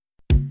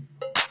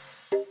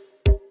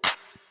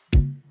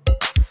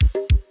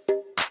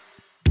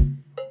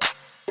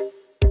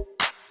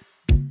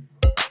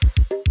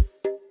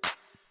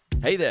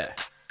Hey there,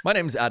 my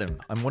name's Adam.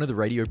 I'm one of the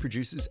radio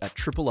producers at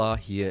Triple R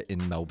here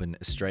in Melbourne,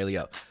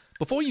 Australia.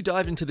 Before you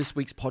dive into this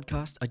week's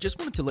podcast, I just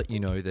wanted to let you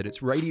know that it's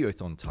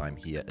Radiothon time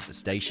here at the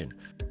station.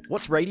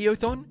 What's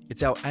Radiothon?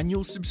 It's our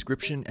annual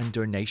subscription and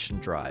donation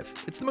drive.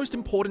 It's the most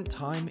important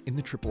time in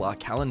the Triple R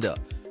calendar.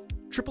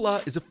 Triple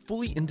R is a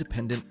fully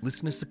independent,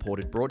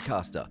 listener-supported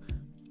broadcaster.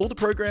 All the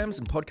programs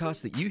and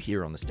podcasts that you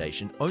hear on the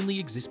station only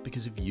exist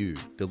because of you,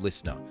 the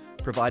listener,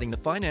 providing the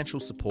financial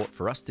support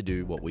for us to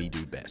do what we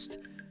do best.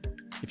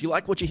 If you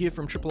like what you hear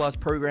from Triple R's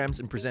programs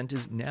and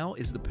presenters, now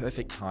is the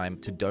perfect time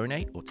to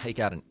donate or take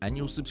out an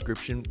annual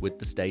subscription with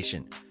the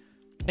station.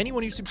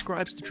 Anyone who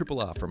subscribes to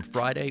Triple R from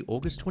Friday,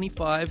 August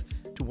 25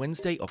 to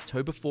Wednesday,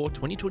 October 4,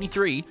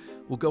 2023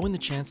 will go in the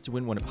chance to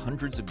win one of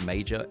hundreds of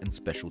major and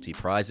specialty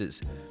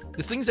prizes.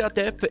 There's things out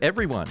there for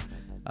everyone.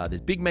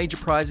 There's big major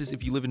prizes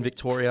if you live in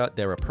Victoria.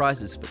 There are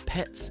prizes for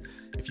pets.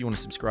 If you want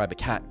to subscribe a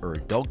cat or a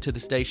dog to the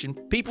station,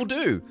 people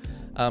do.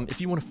 If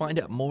you want to find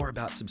out more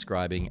about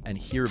subscribing and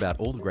hear about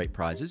all the great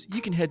prizes,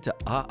 you can head to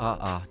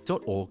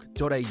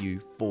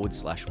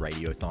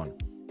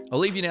rrr.org.au/radiothon. I'll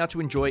leave you now to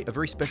enjoy a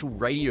very special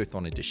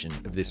Radiothon edition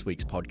of this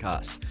week's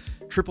podcast.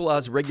 Triple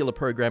R's regular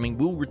programming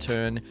will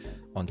return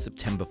on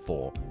September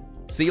 4.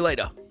 See you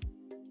later.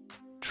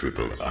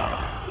 Triple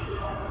R.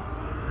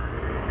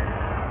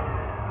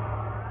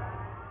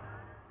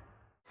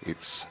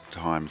 It's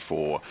time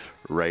for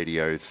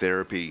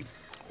radiotherapy.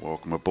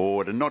 Welcome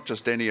aboard, and not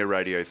just any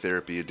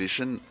radiotherapy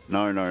edition.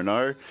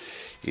 No.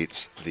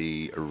 It's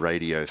the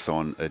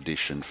Radiothon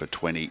edition for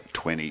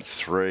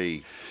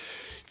 2023.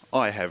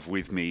 I have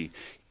with me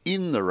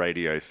in the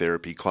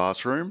radiotherapy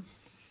classroom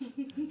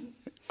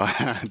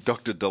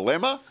Dr.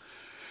 Dilemma,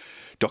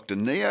 Dr.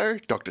 Neo,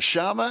 Dr.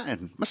 Sharma,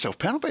 and myself,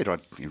 Panelbeat. Our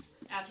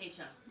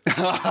teacher.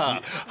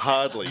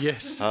 Hardly.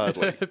 Yes.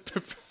 Hardly.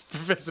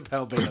 Professor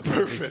Palbina.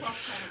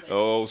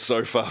 Oh,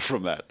 so far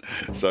from that.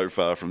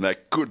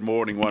 Good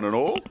morning, one and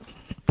all.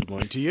 Good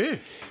morning to you.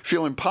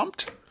 Feeling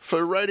pumped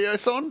for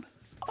Radiothon?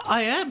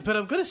 I am, but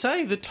I've got to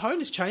say, the tone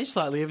has changed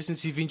slightly ever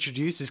since you've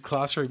introduced this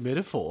classroom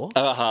metaphor.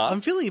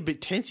 I'm feeling a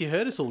bit tense. You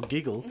heard us all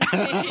giggle.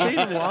 It's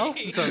been a while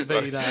since I've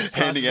been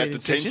handing out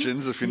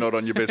detentions if you're not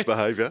on your best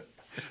behaviour.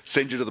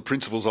 Send you to the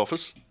principal's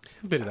office.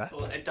 A bit of that.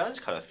 Well, it does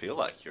kind of feel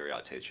like you're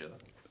our teacher.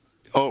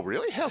 Oh,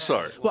 really? How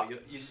so? Well,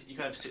 you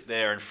kind of sit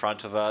there in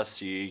front of us.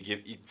 You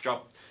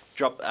drop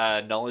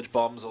knowledge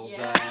bombs all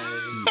day.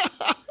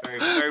 very,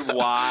 very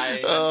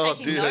wide. Oh,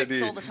 Taking dear, notes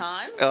dear. all the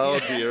time. Oh,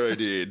 dear,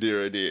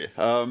 dear.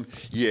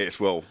 Yes,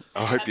 well,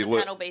 I hope you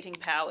learn. Panel beating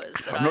powers.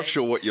 I'm not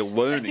sure what you're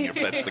learning if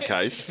that's the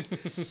case.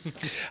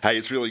 Hey,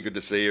 it's really good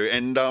to see you.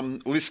 And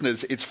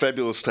listeners, it's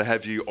fabulous to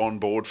have you on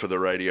board for the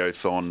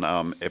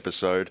Radiothon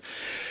episode.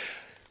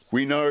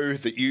 We know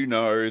that you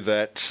know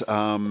that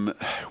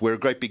we're a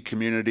great big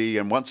community,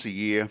 and once a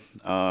year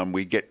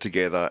we get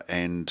together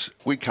and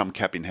we come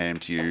cap in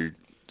hand to you,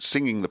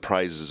 singing the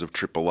praises of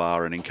Triple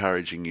R and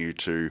encouraging you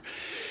to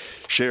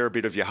share a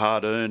bit of your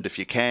hard-earned, if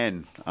you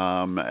can,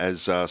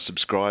 as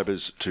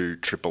subscribers to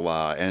Triple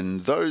R.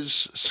 And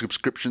those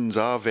subscriptions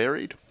are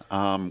varied.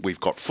 We've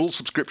got full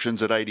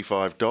subscriptions at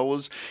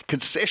 $85,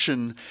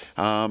 concession,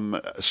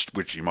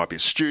 which you might be a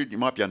student, you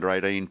might be under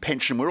 18,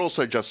 pension. We're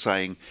also just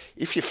saying,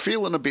 if you're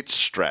feeling a bit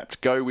strapped,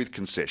 go with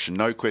concession,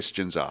 no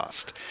questions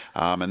asked.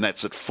 And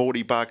that's at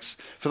 $40.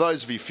 For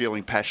those of you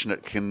feeling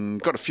passionate,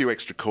 got a few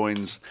extra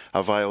coins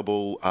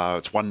available.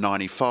 It's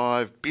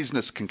 $195.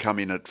 Business can come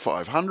in at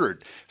 $500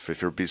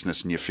 if you're a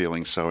business and you're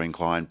feeling so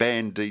inclined.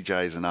 Band,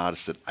 DJs and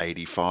artists at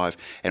 $85.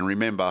 And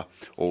remember,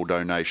 all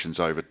donations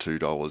over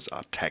 $2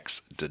 are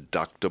tax deductible.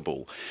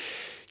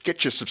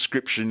 Get your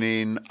subscription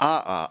in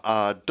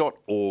rrr.org.au.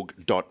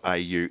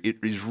 It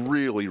is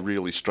really,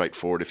 really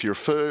straightforward. If you're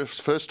a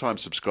first-time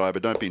subscriber,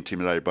 don't be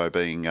intimidated by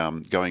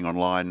going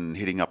online and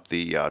hitting up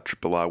the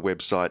Triple R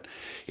website.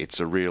 It's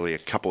a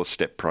couple of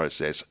step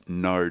process,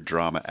 no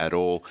drama at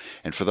all.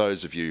 And for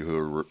those of you who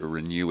are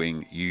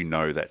renewing, you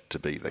know that to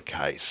be the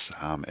case.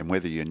 And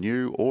whether you're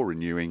new or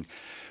renewing,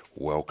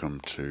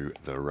 welcome to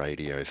the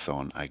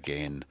Radiothon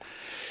again.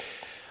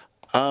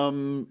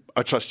 I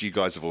trust you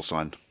guys have all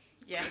signed.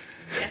 Yes,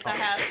 I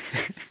have.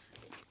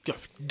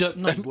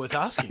 Not worth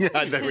asking.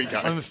 Yeah, there we go.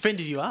 I'm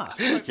offended you asked.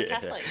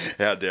 Catholic.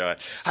 How dare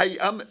I? Hey,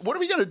 what are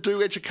we going to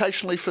do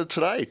educationally for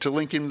today to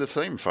link in the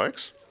theme,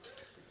 folks?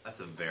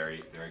 That's a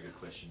very, very good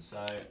question. So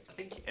I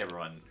think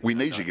everyone... We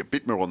need you to get a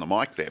bit more on the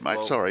mic there, mate.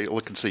 Well, Sorry, I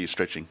can see you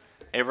stretching.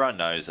 Everyone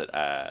knows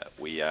that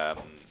we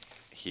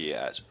here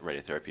at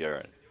Radiotherapy are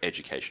an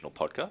educational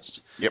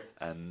podcast. Yep.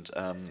 And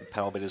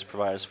Panel Beaters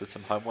provide us with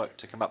some homework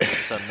to come up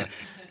with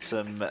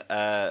some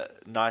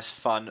nice,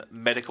 fun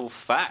medical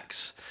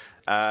facts.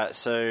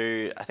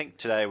 So I think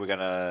today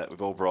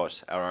we've all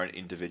brought our own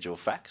individual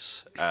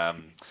facts,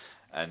 and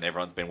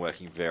everyone's been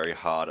working very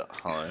hard at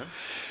home,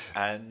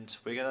 and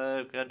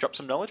we're gonna drop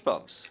some knowledge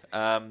bombs.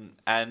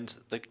 And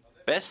the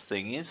best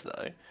thing is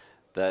though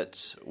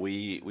that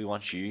we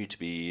want you to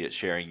be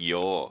sharing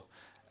your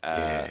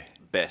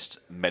best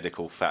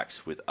medical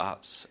facts with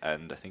us,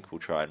 and I think we'll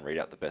try and read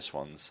out the best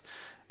ones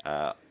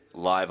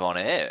live on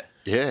air.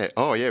 Yeah.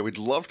 Oh, yeah. We'd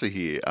love to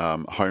hear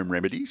home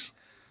remedies.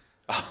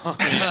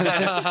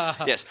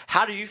 Yes.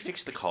 How do you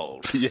fix the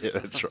cold? Yeah,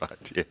 that's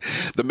right. Yeah.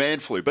 The man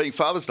flu. Being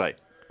Father's Day.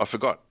 I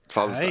forgot.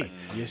 Father's Day.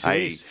 Yes,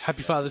 Hey. it is.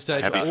 Happy Father's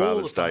Day Happy to all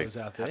Father's the Day. fathers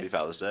out there. Happy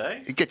Father's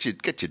Day. Get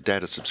your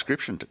dad a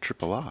subscription to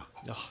Triple R.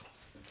 Oh.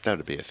 That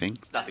would be a thing.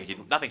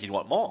 Nothing he'd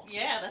want more.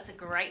 Yeah, that's a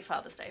great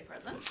Father's Day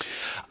present.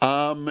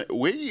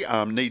 We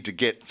need to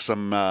get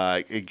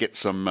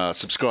some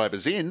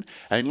subscribers in,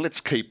 and let's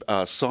keep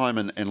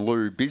Simon and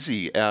Lou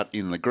busy out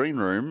in the green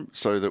room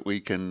so that we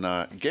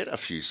can get a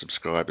few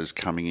subscribers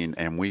coming in,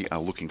 and we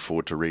are looking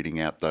forward to reading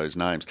out those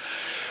names.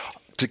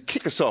 To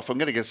kick us off, I'm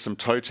going to get some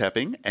toe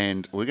tapping,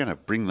 and we're going to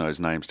bring those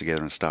names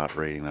together and start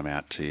reading them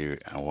out to you,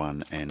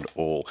 one and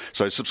all.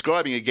 So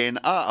subscribing again,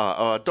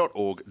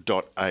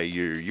 rrr.org.au.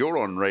 You're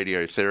on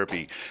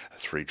Radiotherapy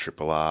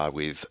 3RRR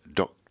with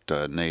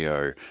Dr.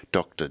 Neo,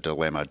 Dr.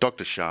 Dilemma,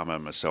 Dr.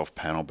 Sharma, myself,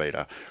 Panel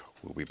Beater.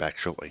 We'll be back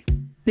shortly.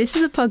 This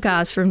is a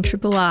podcast from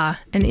Triple R,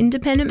 an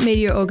independent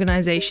media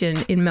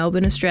organisation in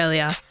Melbourne,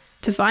 Australia.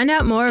 To find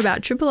out more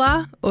about Triple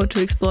R or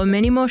to explore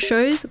many more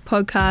shows,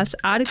 podcasts,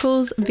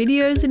 articles,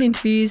 videos and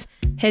interviews,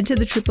 head to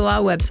the Triple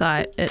R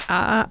website at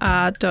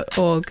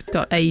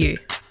rrr.org.au.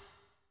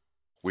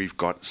 We've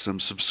got some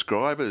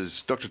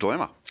subscribers. Dr.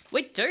 Dilemma.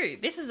 We do.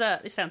 This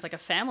sounds like a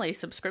family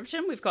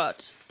subscription. We've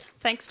got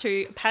thanks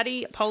to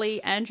Paddy,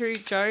 Polly, Andrew,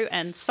 Joe,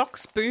 and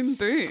Socks Boom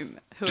Boom,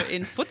 who are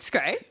in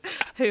Footscray,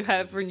 who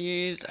have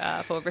renewed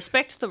for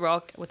Respect the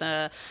Rock with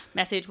a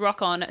message,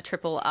 Rock on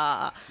Triple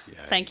R. Yay.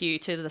 Thank you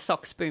to the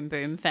Socks Boom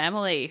Boom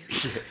family.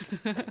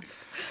 Yeah.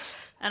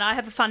 And I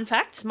have a fun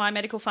fact. My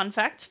medical fun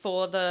fact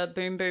for the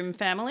Boom Boom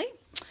family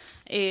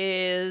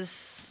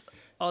is,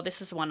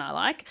 this is the one I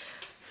like.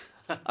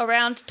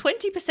 Around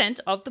 20%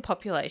 of the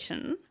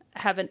population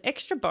have an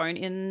extra bone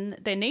in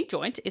their knee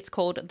joint. It's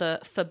called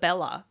the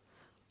fibella,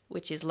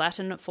 which is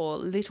Latin for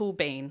little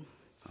bean.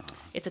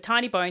 It's a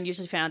tiny bone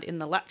usually found in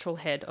the lateral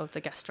head of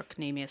the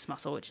gastrocnemius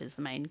muscle, which is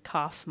the main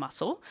calf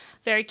muscle.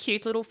 Very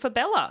cute little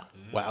fibella.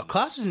 Wow,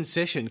 class is in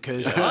session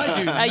because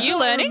I do. Are you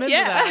learning?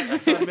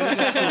 That from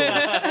medical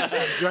school.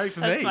 This is great for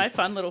me. That's my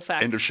fun little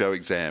fact. End of show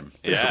exam.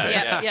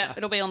 Yeah.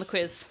 It'll be on the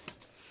quiz.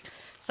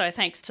 So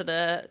thanks to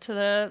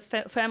the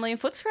family in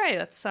Footscray.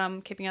 That's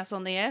keeping us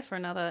on the air for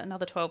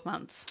another 12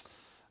 months.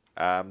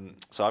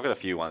 So I've got a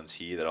few ones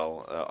here that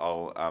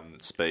I'll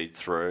speed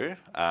through.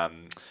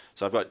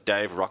 So I've got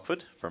Dave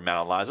Rockford from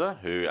Mount Eliza,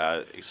 who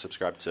is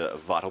subscribed to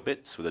Vital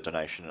Bits with a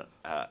donation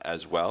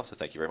as well. So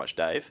thank you very much,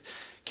 Dave.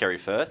 Kerry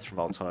Firth from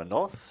Altona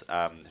North,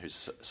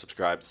 who's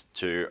subscribed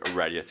to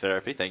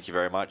Radiotherapy. Thank you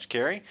very much,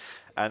 Kerry.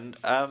 And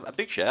a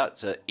big shout out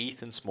to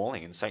Ethan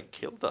Smalling in St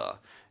Kilda,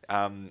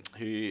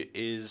 who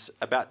is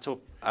about to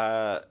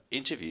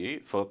interview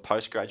for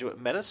postgraduate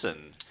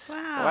medicine.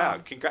 Wow!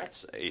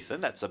 Congrats, Ethan.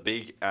 That's a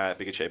big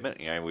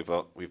achievement. You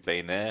know, we've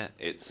been there.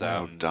 It's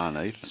well done,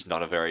 Ethan. It's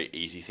not a very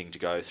easy thing to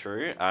go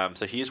through.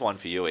 So here's one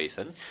for you,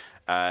 Ethan.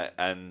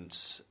 And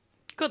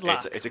good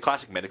luck. It's a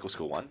classic medical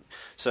school one.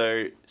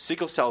 So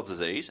sickle cell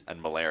disease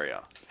and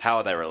malaria. How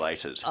are they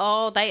related?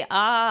 Oh, they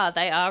are.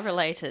 They are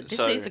related. This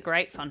is a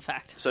great fun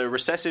fact. So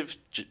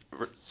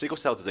sickle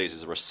cell disease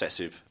is a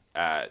recessive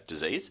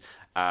disease,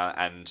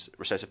 and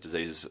recessive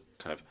diseases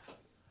kind of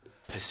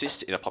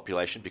persist in a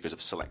population because of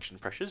selection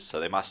pressures, so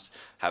they must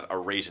have a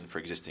reason for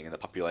existing in the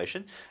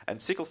population. And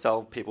sickle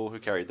cell people who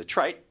carry the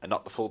trait and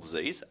not the full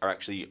disease are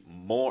actually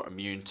more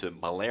immune to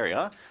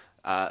malaria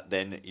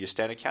than your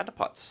standard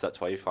counterparts. So that's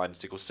why you find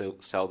sickle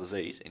cell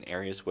disease in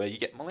areas where you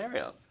get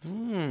malaria.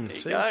 There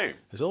you go.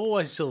 There's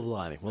always a silver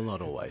lining. Well,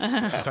 not always.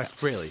 In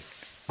fact, really.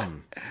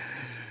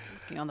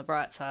 On the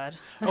bright side.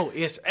 Oh,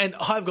 yes. And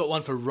I've got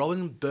one for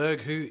Robin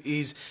Berg, who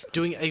is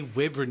doing a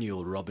web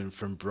renewal. Robin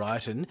from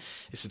Brighton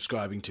is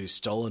subscribing to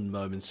Stolen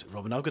Moments.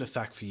 Robin, I've got a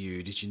fact for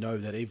you. Did you know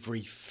that every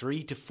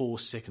 3 to 4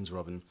 seconds,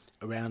 Robin,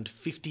 around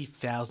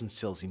 50,000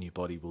 cells in your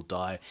body will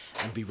die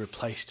and be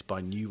replaced by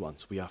new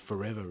ones? We are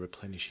forever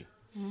replenishing.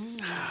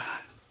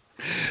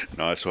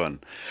 Nice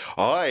one.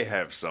 I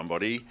have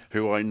somebody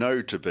who I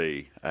know to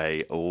be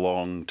a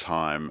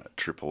long-time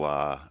Triple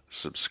R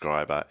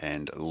subscriber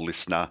and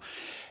listener,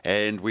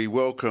 and we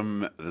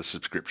welcome the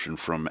subscription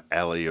from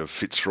Ali of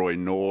Fitzroy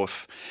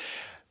North.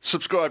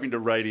 Subscribing to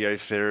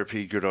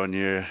Radiotherapy, good on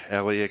you,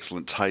 Ali.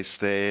 Excellent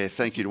taste there.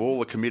 Thank you to all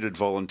the committed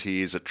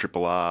volunteers at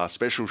Triple R.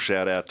 Special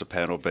shout out to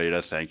Panel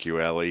Beater. Thank you,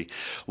 Ali.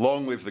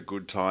 Long live the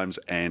good times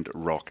and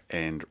rock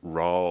and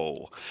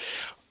roll.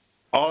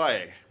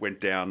 I went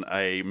down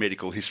a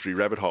medical history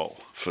rabbit hole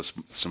for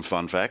some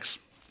fun facts.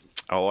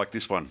 I like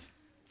this one.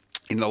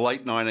 In the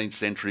late 19th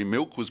century,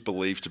 milk was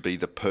believed to be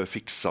the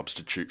perfect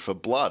substitute for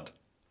blood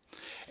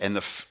and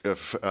the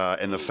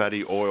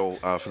fatty oil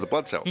for the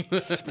blood cells.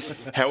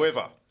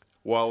 However,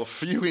 while a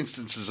few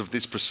instances of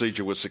this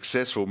procedure were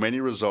successful, many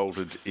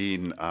resulted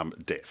in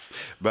death.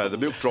 But the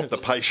milk dropped the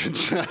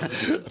patient's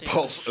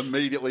pulse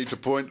immediately to a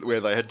point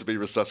where they had to be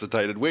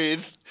resuscitated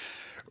with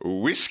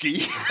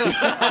whiskey.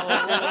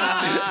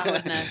 Oh,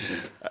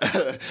 goodness.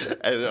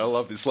 And I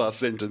love this last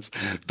sentence.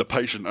 The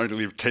patient only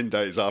lived 10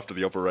 days after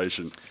the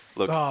operation.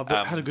 Look,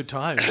 but had a good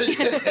time.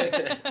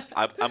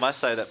 I must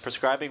say that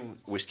prescribing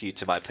whiskey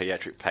to my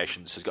paediatric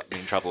patients has got me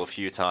in trouble a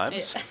few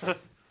times.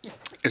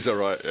 Is that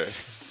right? Yeah.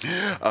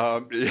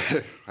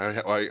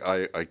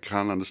 I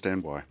can't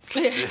understand why.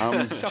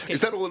 Shocking.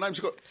 Is that all the names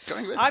you've got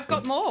going there? I've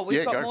got more.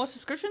 We've got go. more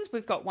subscriptions.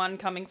 We've got one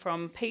coming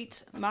from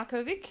Pete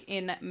Markovic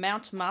in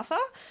Mount Martha,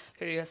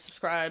 who has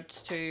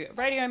subscribed to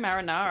Radio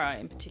Marinara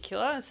in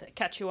particular. So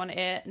catch you on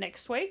air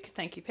next week.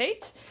 Thank you,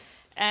 Pete.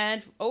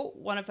 And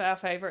one of our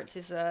favourites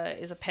is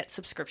a pet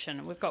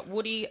subscription. We've got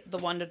Woody the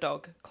Wonder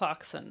Dog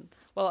Clarkson.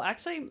 Well,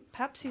 actually,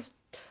 perhaps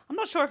I'm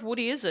not sure if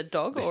Woody is a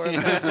dog or a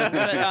person,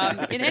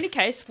 but in any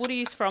case,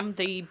 Woody's from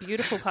the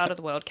beautiful part of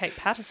the world, Cape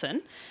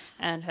Patterson,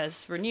 and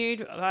has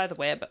renewed via the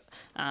web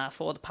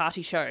for the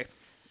party show.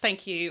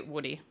 Thank you,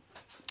 Woody.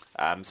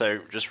 So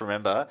just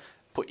remember,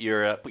 put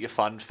your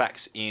fun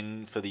facts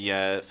in for the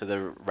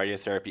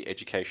radiotherapy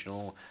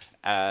educational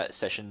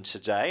session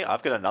today.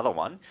 I've got another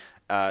one.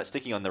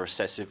 Sticking on the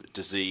recessive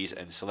disease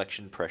and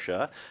selection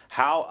pressure,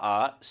 how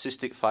are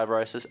cystic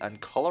fibrosis and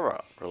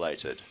cholera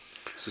related?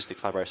 Cystic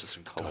fibrosis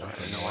and cholera.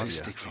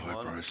 Cystic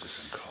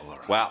fibrosis and cholera.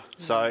 Wow.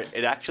 So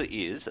it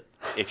actually is,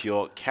 if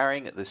you're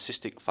carrying the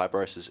cystic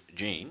fibrosis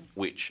gene,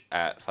 which,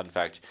 fun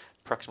fact,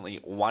 approximately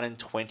 1 in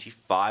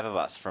 25 of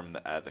us from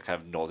the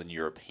kind of Northern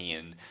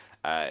European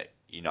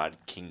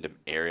United Kingdom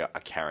area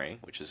are carrying,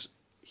 which is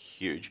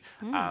huge,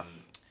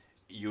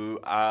 you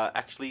are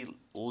actually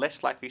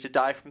less likely to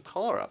die from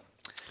cholera.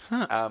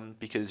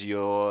 Because the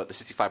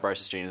cystic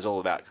fibrosis gene is all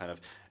about kind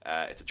of,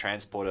 it's a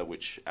transporter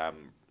which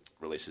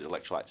releases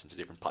electrolytes into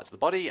different parts of the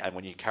body, and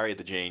when you carry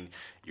the gene,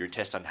 your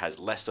intestine has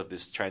less of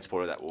this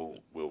transporter that will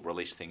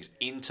release things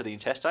into the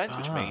intestines,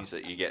 which means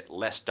that you get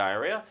less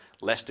diarrhea,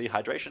 less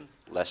dehydration,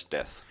 less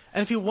death.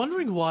 And if you're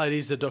wondering why it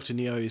is that Dr.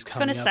 Neo is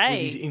coming up with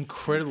these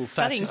incredible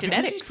facts, it's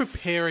because he's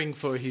preparing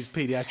for his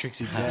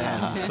paediatrics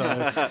exams.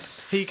 So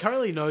he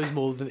currently knows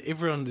more than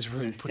everyone in this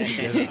room put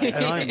together,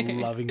 and I'm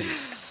loving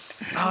this.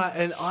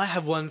 And I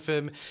have one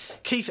from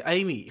Keith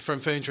Amy from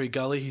Fern Tree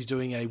Gully, who's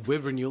doing a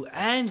web renewal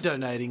and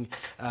donating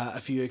a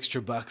few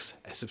extra bucks,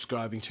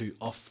 subscribing to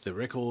Off the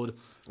Record.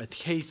 And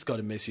Keith's got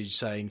a message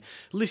saying,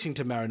 listening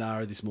to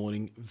Marinara this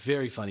morning,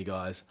 very funny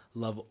guys,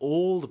 love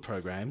all the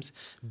programs,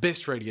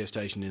 best radio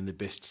station in the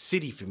best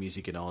city for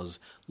music in Oz,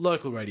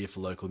 local radio for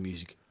local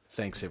music.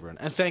 Thanks, everyone.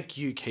 And thank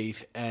you,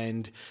 Keith.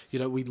 And,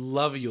 we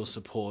love your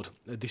support.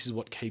 This is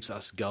what keeps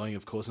us going,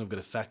 of course. And I've got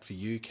a fact for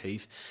you,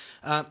 Keith.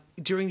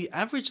 During the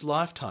average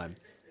lifetime,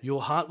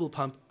 your heart will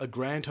pump a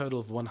grand total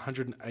of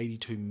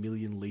 182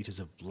 million litres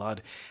of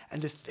blood.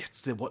 And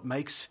that's what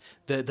makes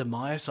the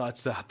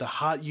myocytes, the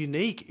heart,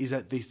 unique, is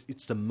that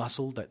it's the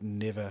muscle that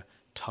never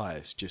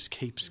tires, just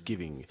keeps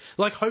giving.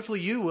 Like, hopefully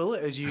you will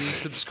as you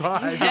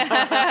subscribe.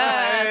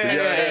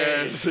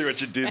 Yeah, see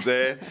what you did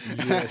there?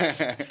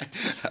 Yes.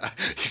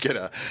 You get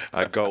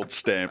a gold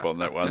stamp on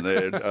that one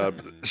there,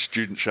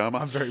 Student Sharma.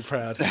 I'm very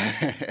proud.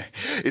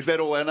 Is that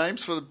all our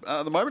names for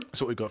the moment?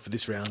 That's what we've got for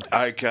this round.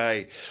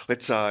 Okay,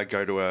 let's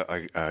go to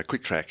a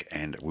quick track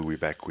and we'll be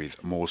back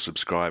with more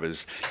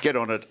subscribers. Get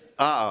on it.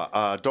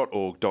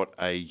 rrr.org.au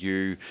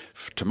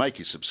to make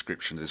your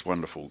subscription to this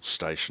wonderful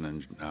station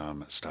and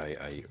stay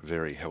a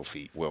very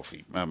healthy,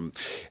 wealthy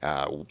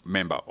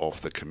member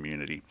of the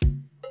community.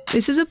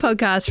 This is a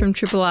podcast from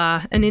Triple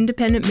R, an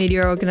independent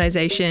media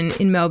organisation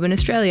in Melbourne,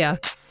 Australia.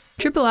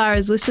 Triple R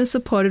is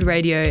listener-supported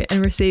radio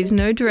and receives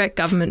no direct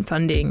government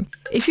funding.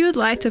 If you would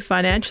like to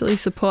financially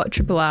support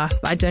Triple R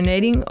by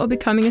donating or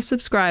becoming a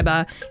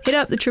subscriber, hit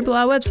up the Triple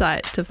R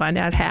website to find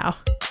out how.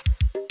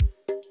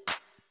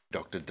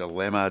 Dr.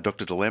 Dilemma,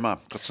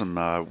 got some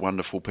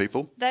wonderful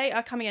people. They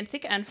are coming in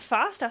thick and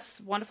fast,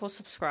 us wonderful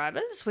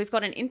subscribers. We've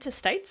got an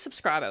interstate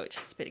subscriber, which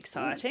is a bit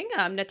exciting.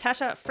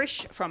 Natasha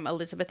Frisch from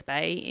Elizabeth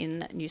Bay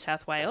in New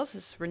South Wales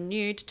has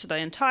renewed to the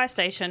entire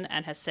station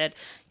and has said,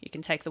 you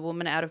can take the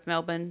woman out of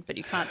Melbourne, but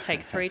you can't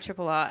take 3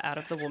 Triple R out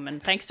of the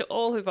woman. Thanks to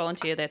all who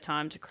volunteer their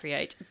time to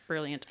create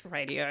brilliant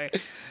radio.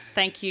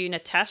 Thank you,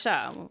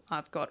 Natasha.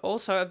 I've got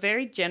also a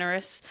very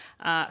generous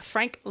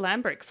Frank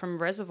Lambrick from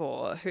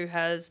Reservoir, who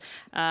has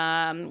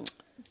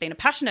been a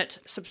passionate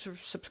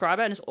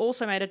subscriber and has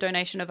also made a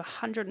donation of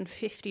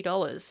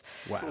 $150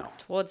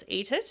 towards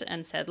Eat It,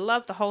 and said,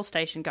 love the whole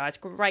station, guys.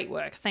 Great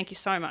work. Thank you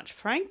so much,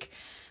 Frank.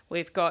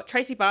 We've got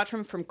Tracy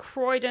Bartram from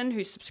Croydon,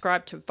 who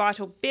subscribed to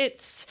Vital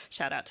Bits.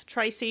 Shout out to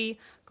Tracy.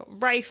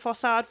 Got Ray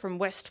Fossard from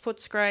West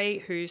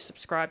Footscray, who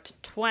subscribed to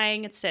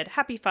Twang and said,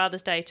 happy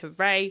Father's Day to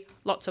Ray.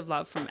 Lots of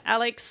love from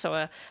Alex.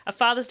 So a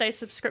Father's Day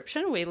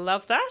subscription. We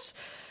love that.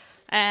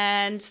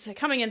 And they're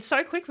coming in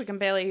so quick we can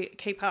barely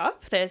keep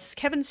up. There's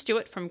Kevin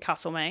Stewart from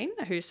Castlemaine,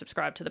 who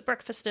subscribed to the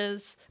Breakfast.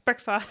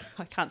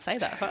 I can't say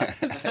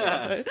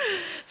that.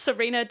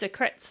 Serena De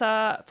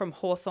Kretzer from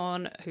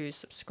Hawthorne, who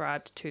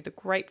subscribed to the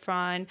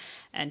Grapevine.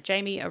 And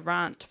Jamie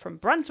Arant from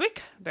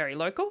Brunswick, very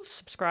local,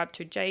 subscribed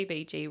to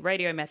JVG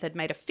Radio Method,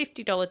 made a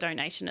 $50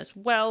 donation as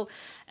well,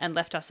 and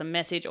left us a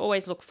message.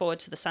 Always look forward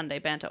to the Sunday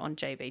banter on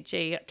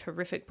JVG.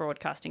 Terrific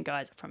broadcasting,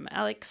 guys, from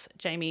Alex,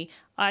 Jamie,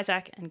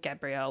 Isaac and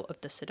Gabrielle of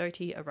the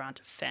Sidoti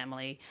Arant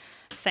family.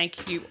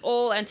 Thank you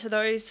all. And to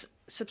those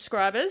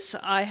subscribers,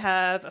 I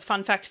have a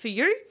fun fact for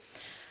you.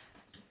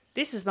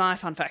 This is my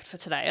fun fact for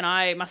today, and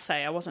I must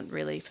say I wasn't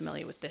really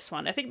familiar with this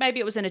one. I think maybe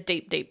it was in a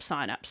deep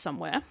synapse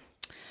somewhere.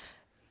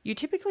 You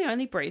typically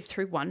only breathe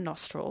through one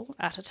nostril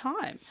at a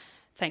time,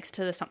 thanks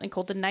to something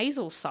called the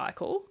nasal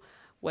cycle,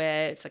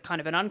 where it's a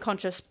kind of an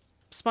unconscious,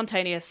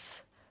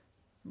 spontaneous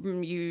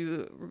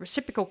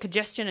reciprocal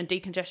congestion and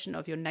decongestion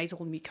of your nasal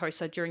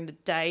mucosa during the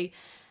day.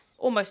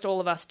 Almost all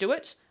of us do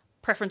it.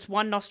 Preference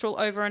one nostril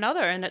over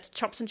another, and it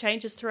chops and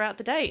changes throughout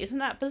the day. Isn't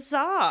that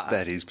bizarre?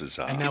 That is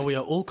bizarre. And now we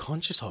are all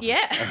conscious of it.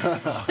 Yeah.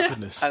 Oh,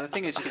 goodness. And the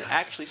thing is, you can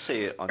actually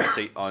see it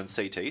on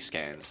CT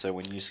scans. So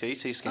when you do a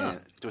CT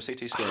scan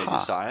of your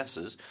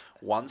sinuses,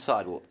 one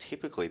side will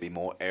typically be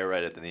more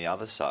aerated than the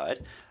other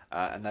side,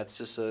 and that's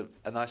just a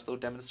nice little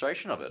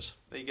demonstration of it.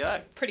 There you go.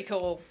 Pretty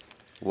cool.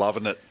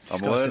 Loving it. This I'm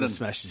guy's going learning. to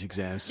smash his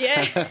exams.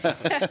 Yeah.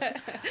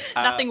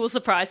 Nothing will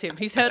surprise him.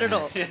 He's heard it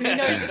all. He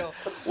knows it all.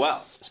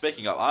 Well,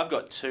 speaking of, I've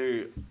got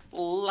two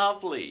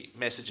lovely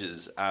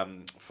messages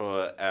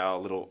for our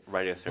little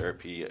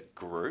radiotherapy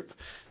group.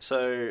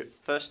 So,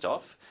 first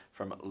off,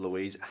 from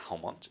Louise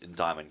Helmont in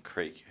Diamond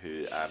Creek,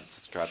 who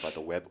subscribed by the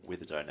web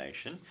with a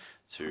donation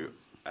to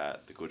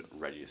the good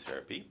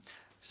radiotherapy,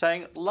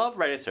 saying, love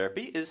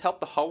radiotherapy is help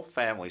the whole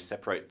family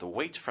separate the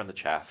wheat from the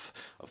chaff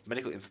of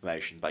medical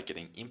information by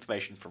getting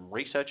information from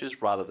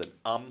researchers rather than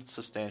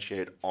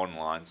unsubstantiated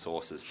online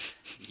sources.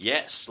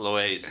 Yes,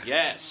 Louise,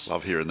 yes.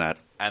 Love hearing that.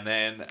 And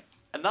then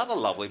another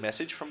lovely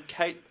message from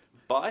Kate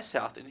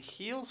Bysouth in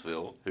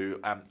Healesville, who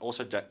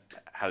also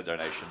had a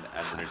donation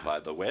and renewed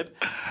by the web,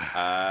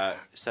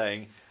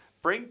 saying,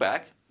 bring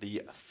back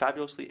the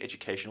fabulously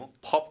educational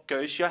Pop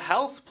Goes Your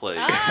Health, please.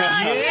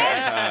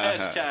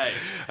 Yes!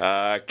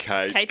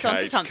 Kate. Kate's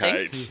onto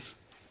something. Kate.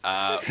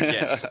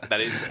 Yes,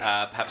 that is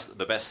perhaps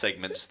the best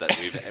segment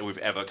that we've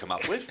ever come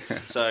up with.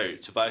 So,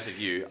 to both of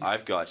you,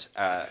 I've got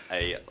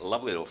a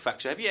lovely little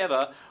fact. So, have you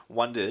ever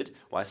wondered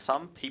why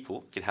some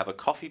people can have a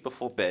coffee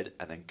before bed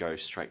and then go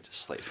straight to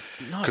sleep?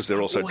 No, Because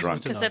they're also always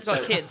drunk. want to Because know.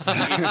 they've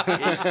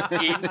got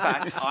kids. In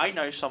fact, I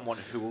know someone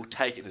who will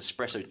take an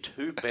espresso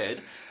to bed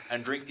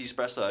and drink the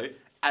espresso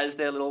as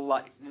their little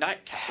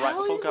nightcap right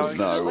before going to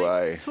No sleep.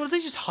 way. So, what, are they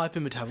just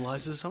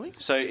hypermetabolizers or something?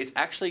 So it's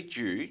actually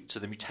due to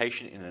the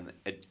mutation in an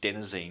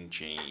adenosine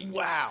gene.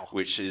 Wow.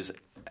 Which is...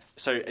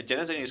 So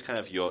adenosine is kind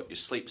of your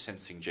sleep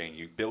sensing gene.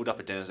 You build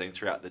up adenosine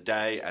throughout the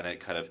day and it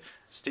kind of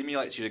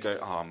stimulates you to go,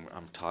 oh,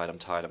 I'm tired,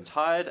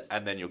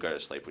 and then you'll go to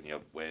sleep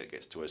when it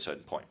gets to a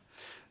certain point.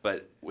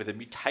 But with a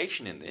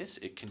mutation in this,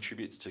 it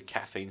contributes to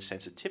caffeine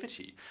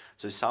sensitivity.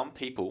 So some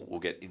people will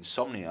get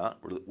insomnia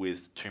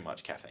with too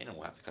much caffeine and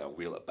will have to kind of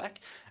wheel it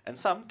back. And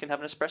some can have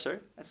an espresso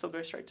and still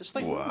go straight to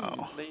sleep.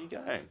 Wow. There you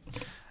go.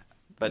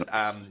 But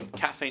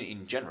caffeine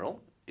in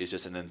general is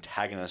just an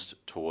antagonist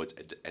towards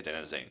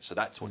adenosine. So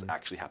that's what's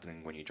actually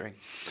happening when you drink.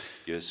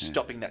 You're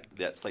stopping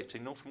that sleep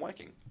signal from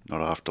working.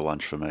 Not after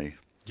lunch for me.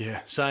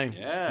 Yeah, same.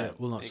 Yeah.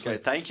 will not There you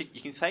sleep. go.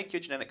 You can thank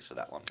your genetics for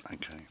that one.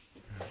 Okay.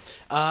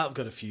 I've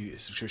got a few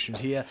subscriptions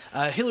here.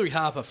 Hillary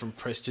Harper from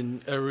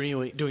Preston,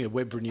 doing a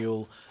web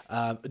renewal.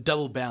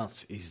 Double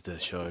Bounce is the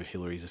show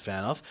Hillary's a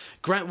fan of.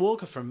 Grant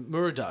Walker from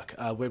Murdoch,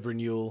 web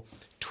renewal.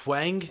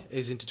 Twang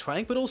is into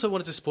Twang, but also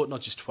wanted to support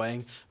not just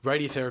Twang,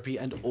 radiotherapy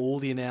and all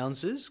the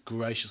announcers.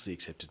 Graciously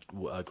accepted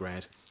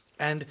Grant.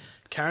 And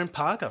Karen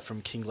Parker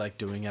from King Lake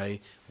doing a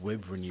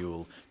web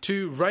renewal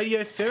to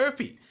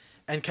radiotherapy.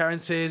 And Karen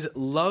says,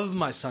 love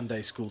my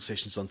Sunday school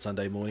sessions on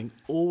Sunday morning.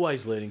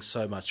 Always learning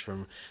so much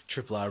from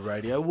Triple R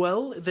Radio.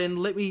 Well, then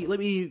let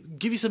me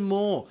give you some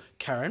more,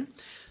 Karen.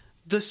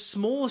 The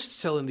smallest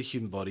cell in the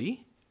human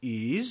body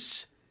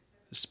is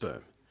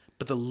sperm.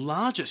 But the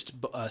largest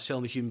cell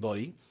in the human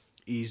body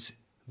is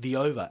the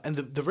ova. And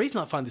the reason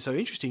I find this so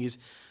interesting is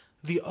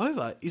the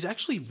ova is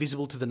actually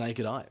visible to the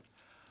naked eye.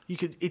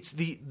 It's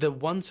the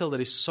one cell that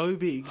is so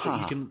big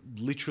that you can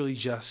literally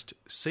just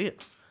see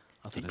it.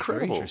 I think it's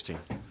very Incredible. interesting.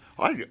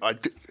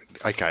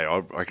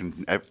 I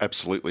can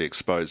absolutely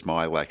expose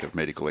my lack of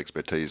medical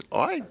expertise.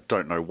 I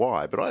don't know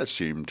why, but I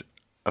assumed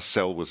a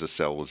cell was a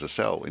cell was a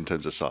cell in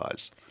terms of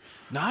size.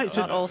 No, it's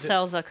Not all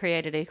cells are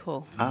created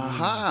equal.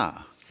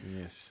 Aha.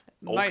 Yes.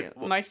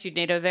 Most you'd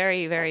need a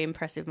very, very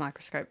impressive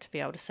microscope to be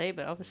able to see,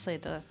 but obviously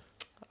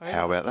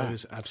How about That that?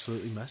 is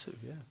absolutely massive,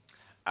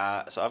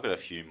 yeah. So I've got a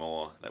few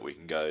more that we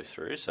can go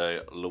through.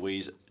 So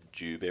Louise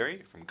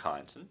Dewberry from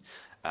Kyneton,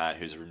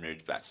 who's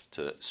renewed back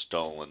to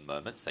Stolen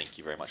Moments. Thank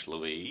you very much,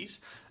 Louise.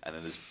 And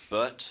then there's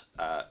Bert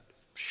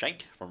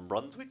Shank from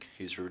Brunswick,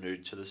 who's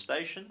renewed to the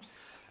station.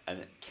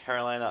 And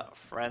Carolina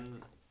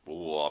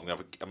I'm going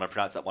to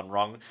pronounce that one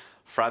wrong.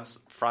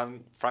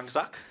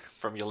 Franzak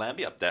from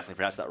Yolambia. I've definitely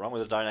pronounced that wrong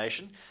with a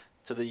donation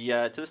to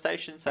the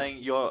station saying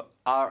you're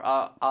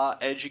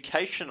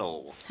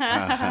educational.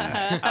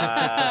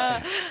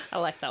 I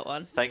like that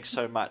one. Thanks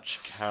so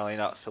much,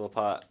 Carolina,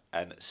 Philippa,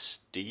 and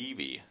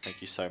Stevie.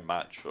 Thank you so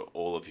much for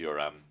all of your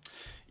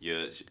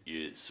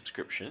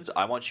subscriptions.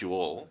 I want you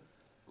all,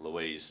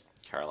 Louise,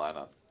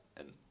 Carolina,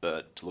 and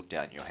Bert, to look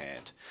down your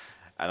hand,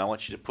 and I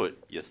want you to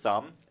put your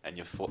thumb and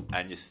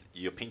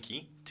your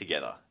pinky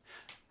together,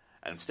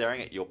 and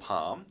staring at your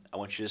palm, I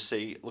want you to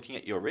see, looking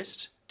at your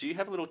wrist, do you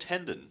have a little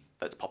tendon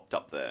that's popped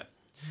up there?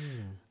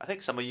 I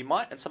think some of you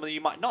might, and some of you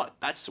might not.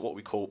 That's what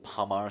we call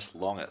palmaris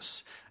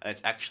longus, and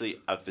it's actually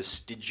a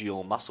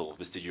vestigial muscle.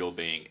 Vestigial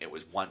being it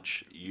was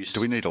once used.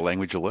 Do we need a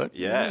language alert?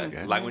 Yeah,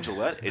 Okay. language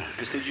alert.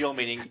 Vestigial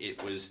meaning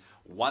it was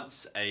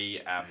once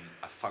a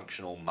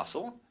functional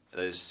muscle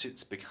that has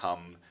since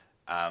become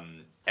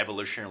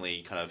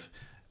evolutionarily kind of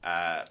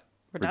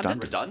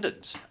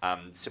redundant,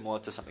 similar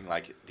to something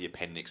like the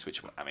appendix,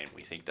 which, I mean,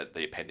 we think that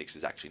the appendix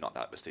is actually not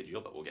that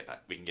vestigial, but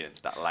we can get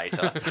into that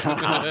later.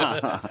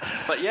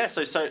 But yeah,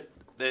 so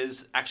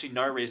there's actually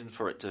no reason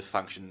for it to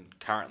function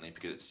currently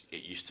because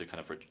it used to kind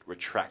of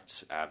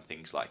retract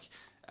things like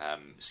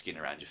skin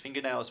around your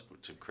fingernails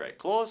to create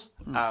claws.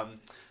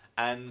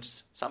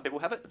 And some people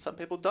have it and some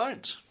people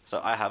don't. So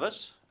I have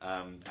it,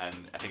 and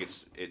I think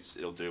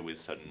it'll do with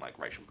certain like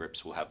racial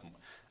groups will have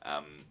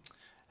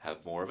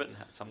more of it, and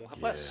some will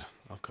have less.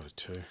 I've got it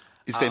too.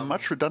 Is there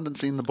much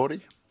redundancy in the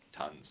body?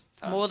 Tons.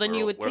 More than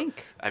you would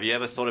think. Have you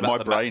ever thought about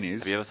My brain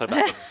is. Have you ever thought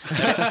about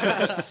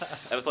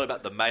ever thought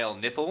about the male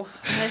nipple?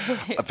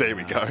 There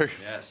we go.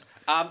 Yes.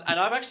 And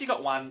I've actually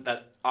got one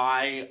that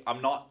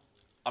I'm not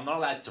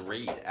allowed to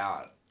read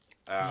out.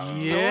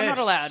 You're not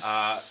allowed.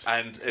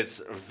 And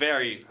it's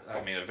very.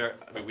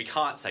 We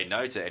can't say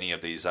no to any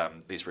of these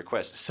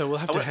requests. So we'll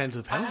have to hand it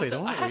to the panel beater.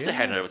 I have to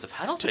hand it over to the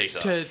panel teacher.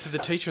 To the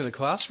teacher in the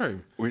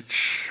classroom.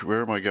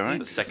 Where am I going?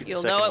 The second,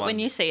 You'll second know it one. when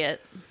you see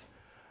it.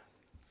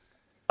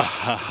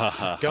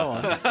 Go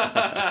on.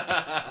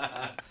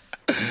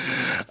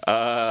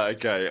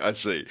 Okay, I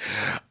see.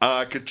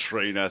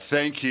 Katrina,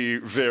 thank you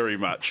very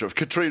much.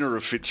 Katrina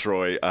of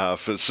Fitzroy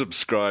for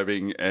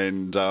subscribing,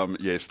 and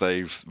yes,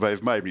 they've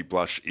made me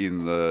blush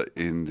in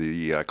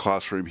the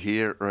classroom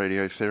here at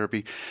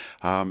Radiotherapy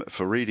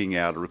for reading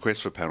out a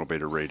request for panel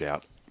beater read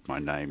out my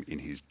name in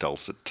his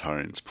dulcet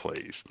tones,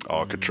 please.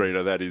 Oh,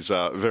 Katrina, that is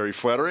very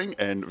flattering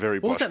and very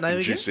What was that name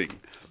again? blush-inducing.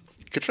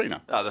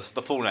 Katrina. Oh,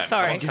 the full name.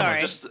 Sorry, Come on,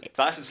 sorry. Just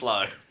nice and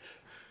slow.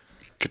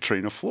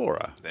 Katrina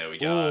Flora. There we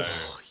go.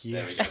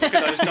 Yes. Look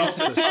at those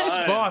dulcet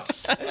Spot.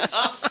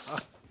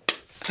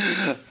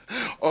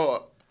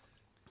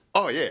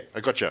 Oh yeah, I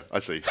gotcha. I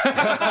see.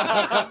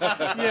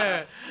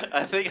 Yeah.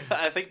 I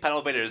think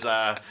panel beaters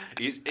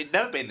it's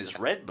never been this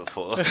red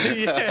before.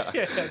 Yeah. I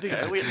think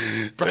it's We-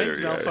 brain's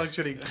There we go.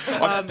 malfunctioning.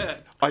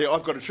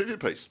 I've got a trivia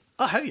piece.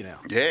 Oh, have you now?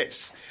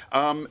 Yes.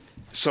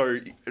 So,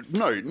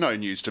 no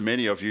news to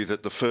many of you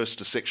that the first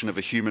dissection of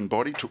a human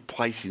body took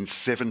place in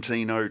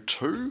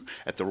 1702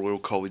 at the Royal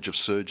College of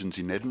Surgeons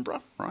in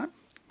Edinburgh, right?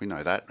 We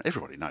know that.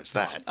 Everybody knows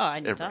that. Oh, I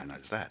knew Everybody that.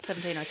 knows that.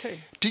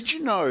 1702. Did you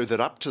know that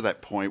up to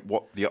that point,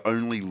 what the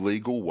only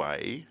legal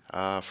way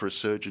for a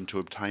surgeon to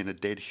obtain a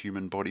dead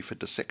human body for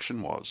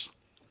dissection was?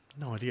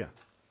 No idea.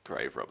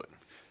 Grave Robin.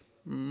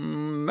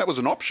 That was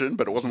an option,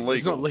 but it wasn't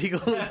It's legal. not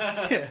legal.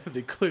 Yeah,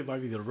 the clue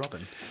might be the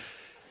robin.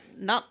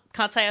 No,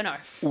 can't say I know.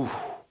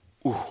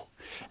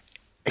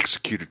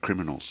 Executed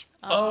criminals.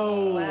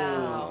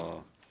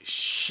 Wow.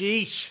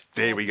 Sheesh.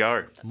 There we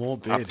go. More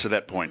bid. Up to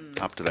that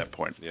point. Up to that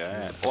point.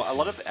 Yeah. Well, a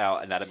lot of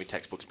our anatomy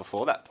textbooks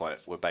before that point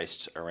were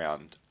based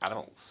around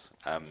animals.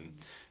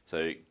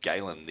 So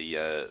Galen,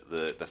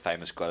 the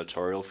famous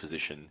gladiatorial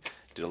physician,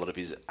 did a lot of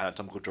his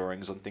anatomical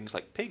drawings on things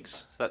like pigs.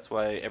 So that's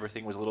why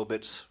everything was a little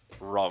bit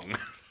wrong.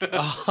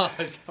 Oh,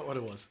 is that what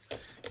it was?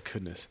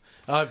 Goodness.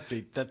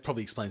 That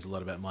probably explains a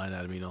lot about my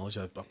anatomy knowledge.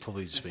 I've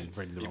probably just been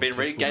reading the You've wrong been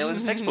reading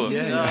textbooks. Galen's textbooks.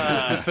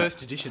 Yeah, the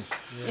first edition.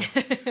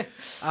 Yeah.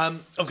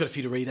 I've got a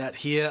few to read out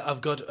here.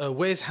 I've got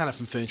Wes Hannah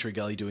from Ferntree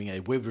Gully doing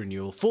a web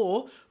renewal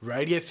for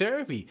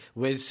Radiotherapy.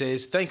 Wes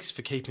says, thanks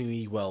for keeping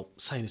me, well,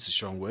 sane is a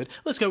strong word.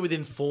 Let's go with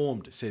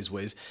informed, says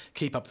Wes.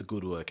 Keep up the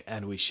good work,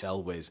 and we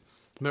shall, Wes.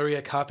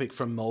 Maria Karpik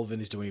from Malvern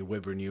is doing a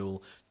web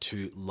renewal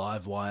to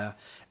Livewire.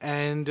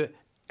 And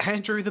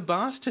Andrew the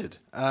Bastard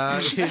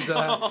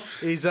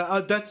is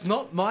that's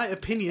not my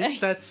opinion.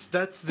 That's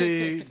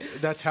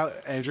how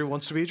Andrew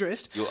wants to be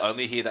addressed. You'll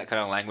only hear that kind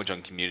of language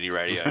on community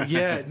radio.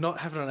 Yeah, not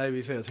having it on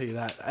ABC, I'll tell you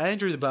that.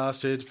 Andrew the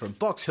Bastard from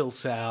Box Hill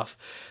South,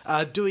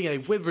 doing a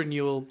web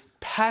renewal,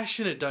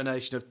 passionate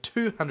donation of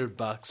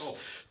 $200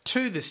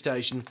 to the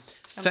station.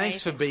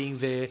 Thanks for being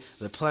there.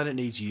 The planet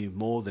needs you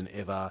more than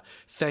ever.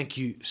 Thank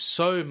you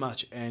so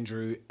much,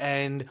 Andrew.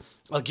 And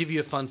I'll give you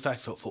a fun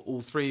fact for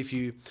all three of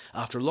you.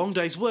 After a long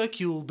day's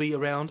work, you'll be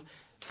around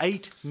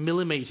 8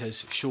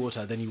 millimetres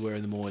shorter than you were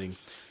in the morning.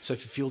 So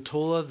if you feel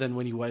taller than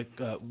when you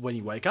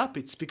wake up,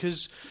 it's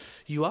because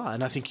you are.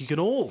 And I think you can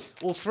all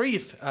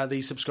three of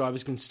these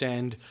subscribers can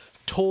stand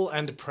tall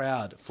and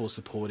proud for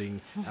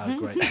supporting our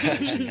great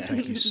station.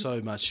 Thank you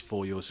so much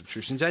for your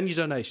subscriptions and your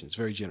donations.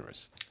 Very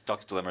generous.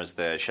 Dr. Dilemma's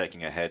there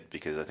shaking her head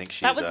because I think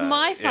she's... That was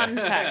my fun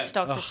fact,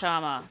 Dr.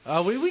 Sharma.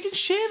 We can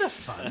share the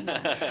fun.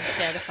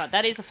 Share the fun.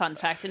 That is a fun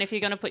fact. And if you're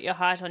going to put your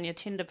height on your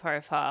Tinder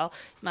profile,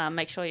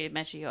 make sure you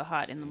measure your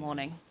height in the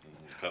morning.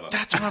 Clever.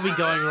 That's where I've been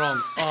going wrong.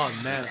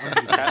 Oh, man. I'm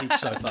going to get hit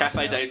so fast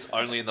Cafe now. dates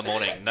only in the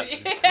morning. No,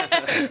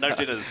 no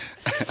dinners.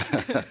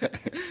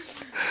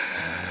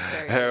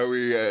 Very How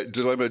we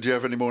Dilemma? Do you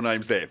have any more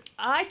names there?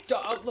 I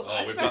don't look.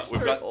 I we've smashed got- we've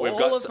through got- all we've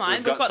got of s- mine. we've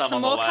We've got got some some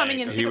on more the way. coming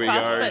in Here we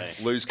fast, go.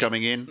 but Lou's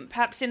coming in.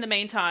 perhaps in the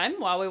meantime,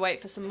 while we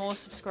wait for some more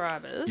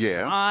subscribers,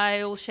 Yeah.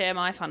 I'll share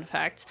my fun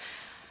fact,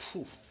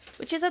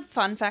 which is a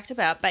fun fact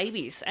about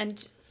babies.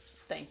 And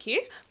thank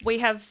you. We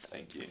have,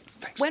 Thank you.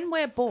 when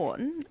we're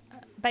born,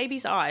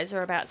 babies' eyes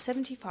are about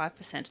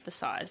 75% of the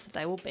size that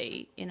they will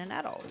be in an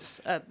adult,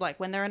 like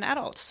when they're an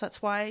adult. So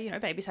that's why, you know,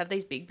 babies have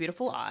these big,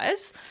 beautiful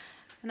eyes,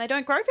 and they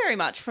don't grow very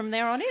much from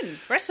there on in. The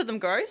rest of them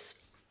grows.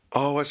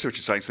 Oh, I see what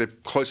you're saying. So they're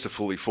close to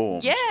fully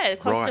formed. Yeah,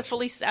 close to Right.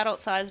 fully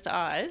adult-sized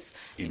eyes.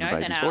 In You the know,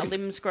 then baby's our body.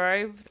 limbs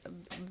grow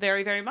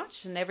very, very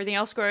much, and everything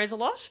else grows a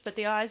lot, but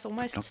the eyes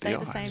almost Not stay the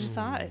the same eyes.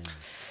 size.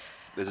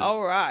 There's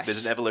All right.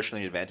 There's an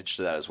evolutionary advantage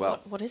to that as well.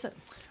 What is it?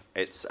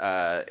 It's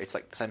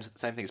like the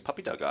same thing as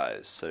puppy dog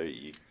eyes. So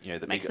you know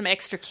the Makes big, them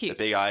extra cute.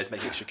 The big eyes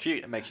make you extra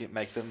cute and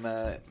make them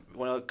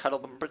want to cuddle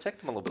them and protect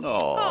them a little bit.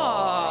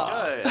 Oh,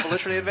 Yeah,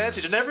 evolutionary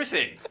advantage in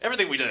everything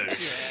we do.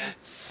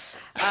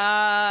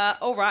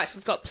 All right,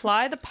 we've got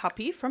Ply the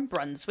puppy from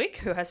Brunswick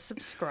who has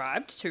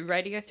subscribed to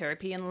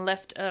Radiotherapy and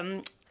left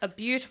a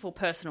beautiful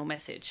personal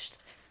message.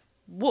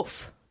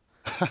 Woof.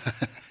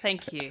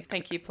 Thank you,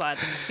 Ply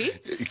the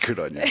puppy. good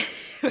on you.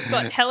 We've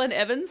got Helen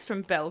Evans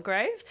from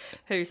Belgrave,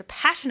 who's a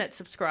passionate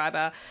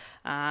subscriber.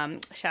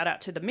 Shout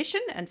out to the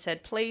mission and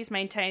said, please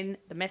maintain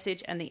the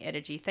message and the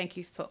energy. Thank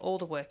you for all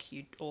the work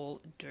you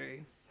all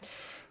do. So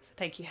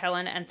thank you,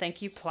 Helen, and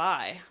thank you,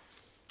 Ply.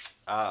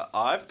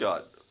 I've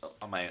got.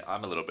 I mean,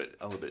 I'm a little bit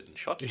in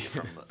shock here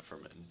from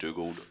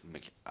Dougal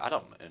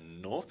McAdam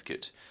in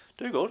Northcote.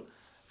 Dougal,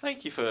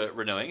 thank you for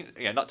renewing.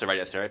 Not to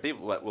Radiotherapy,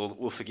 but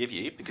we'll forgive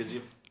you because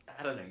you've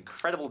had an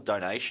incredible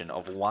donation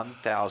of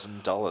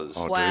 $1,000.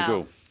 Oh, Wow.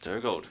 Dougal.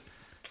 Dougal.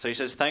 So he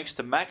says, thanks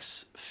to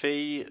Max,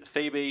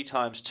 Phoebe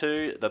times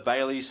 2, the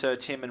Bailey, Sir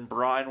Tim, and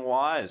Brian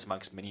Wise,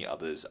 amongst many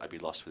others. I'd be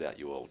lost without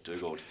you all.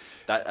 Dougal,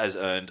 that has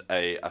earned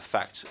a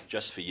fact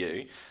just for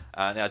you.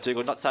 Now,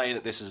 Dougal, not saying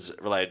that this is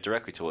related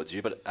directly towards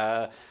you, but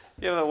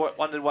you ever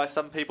wondered why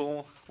some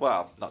people,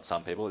 well, not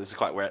some people, this is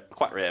quite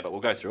rare, but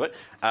we'll go through it.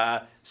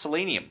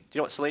 Selenium. Do you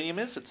know what selenium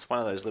is? It's one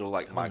of those little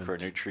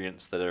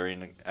micronutrients that are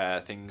in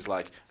things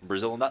like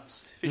Brazil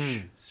nuts,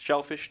 fish,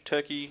 shellfish,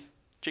 turkey,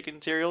 chicken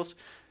cereals.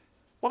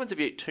 What happens if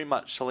you eat too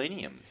much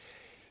selenium?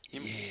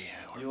 This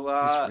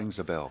rings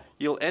a bell.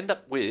 You'll end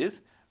up with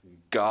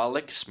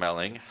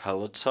garlic-smelling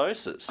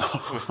halitosis,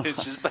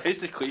 which is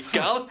basically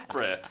garlic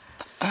breath.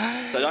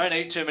 So don't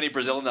eat too many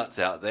Brazil nuts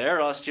out there,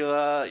 or else you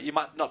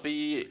might not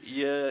be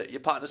your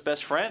partner's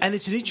best friend. And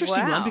it's an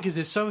interesting Wow. one because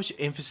there's so much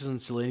emphasis on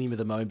selenium at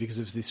the moment because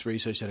of this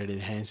research that it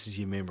enhances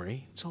your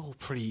memory. It's all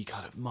pretty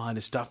kind of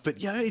minor stuff, but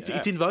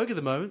it's in vogue at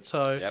the moment.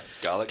 So Yep,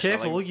 garlic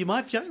careful, smelling. you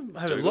might have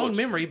a Too long good.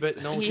 memory,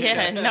 but no one cares.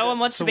 Yeah, no one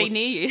wants So to be what's-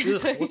 near you.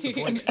 Ugh, what's the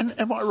point? And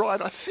am I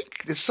right? I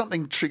think there's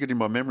something triggered in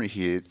my memory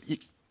here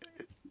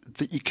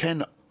that you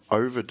can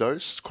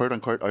overdose, quote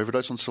unquote,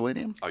 overdose on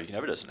selenium. Oh, you can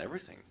overdose on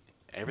everything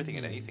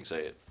and anything.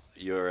 So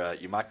your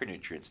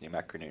micronutrients and your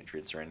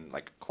macronutrients are in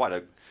like quite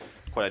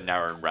a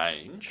narrow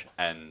range,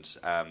 and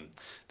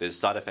there's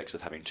side effects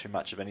of having too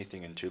much of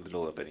anything and too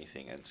little of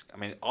anything. And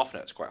often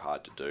it's quite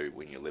hard to do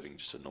when you're living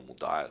just a normal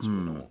diet.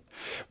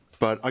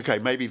 But okay,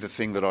 maybe the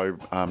thing that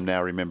I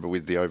now remember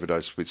with the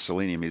overdose with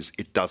selenium is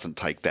it doesn't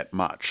take that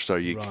much. So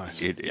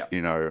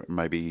Yep.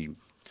 maybe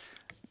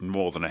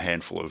more than a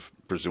handful of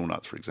Brazil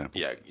nuts, for example.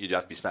 Yeah, you'd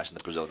have to be smashing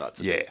the Brazil nuts.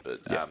 Yeah,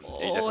 But, yeah.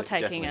 Or taking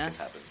definitely a can happen.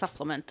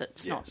 supplement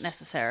that's not Yes.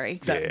 necessary.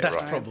 That's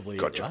right. probably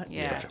Gotcha. it, right?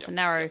 Yeah, it's a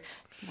narrow,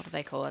 what do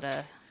they call it?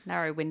 A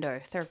narrow window,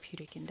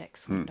 therapeutic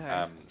index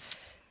window.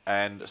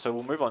 And so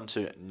we'll move on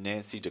to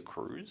Nancy De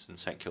Cruz in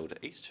St Kilda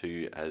East,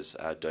 who has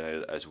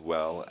donated as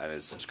well and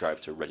has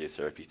subscribed to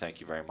Radiotherapy. Thank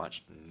you very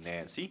much,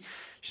 Nancy.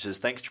 She says,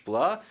 thanks, Triple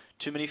R.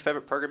 Too many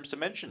favourite programs to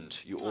mention.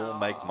 You all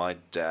make my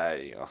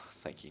day. Oh,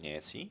 thank you,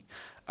 Nancy.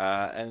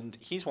 And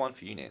here's one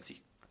for you,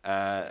 Nancy.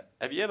 Have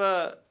you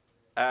ever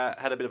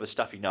had a bit of a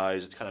stuffy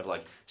nose? It's kind of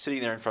like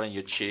sitting there in front of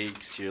your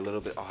cheeks. You're a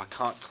little bit, I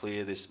can't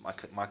clear this. I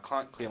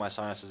can't clear my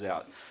sinuses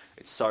out.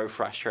 It's so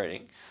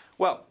frustrating.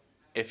 Well,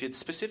 if it's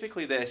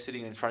specifically there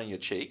sitting in front of your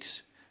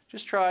cheeks,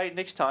 just try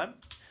next time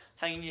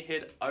hanging your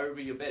head over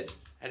your bed,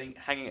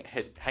 hanging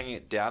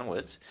it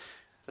downwards.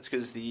 That's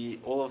because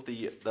all of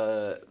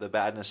the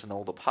badness and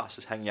all the pus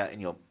is hanging out in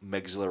your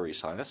maxillary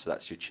sinus, so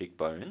that's your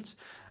cheekbones.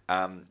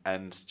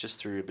 And just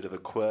through a bit of a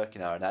quirk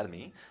in our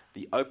anatomy,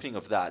 the opening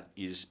of that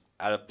is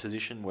at a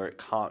position where it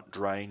can't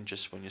drain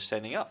just when you're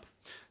standing up.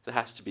 So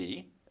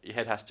your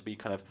head has to be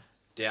kind of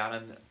down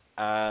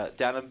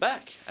and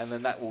back, and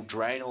then that will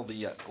drain all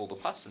the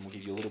pus and will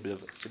give you a little bit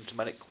of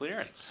symptomatic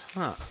clearance.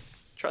 Huh.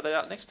 Try that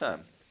out next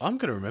time. I'm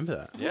going to remember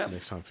that Yeah.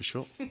 next time for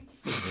sure.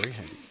 That's very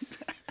handy.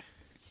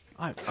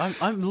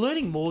 I'm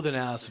learning more than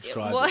our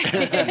subscribers.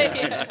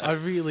 I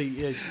really,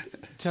 it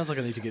sounds like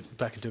I need to get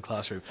back into a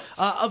classroom.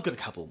 I've got a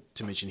couple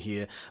to mention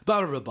here.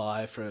 Barbara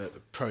Rabai for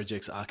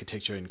Projects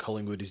Architecture in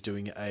Collingwood is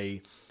doing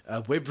a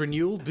web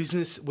renewal,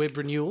 business web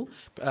renewal,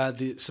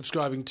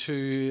 subscribing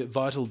to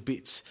Vital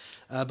Bits.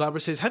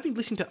 Barbara says, having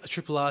listened to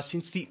Triple R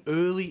since the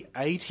early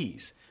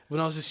 80s, when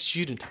I was a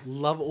student.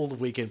 Love all the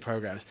weekend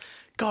programs.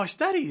 Gosh,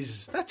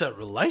 that's a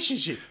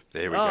relationship.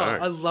 There we go.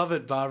 I love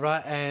it,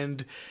 Barbara.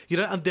 And,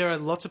 there are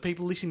lots of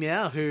people listening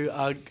now who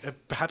are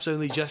perhaps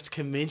only just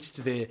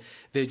commenced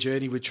their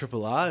journey with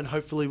Triple R, and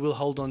hopefully we'll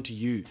hold on to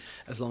you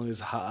as long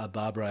as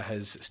Barbara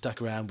has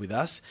stuck around with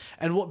us.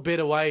 And what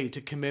better way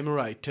to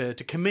commemorate, to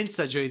commence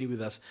that journey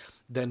with us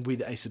than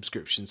with a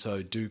subscription,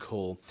 so do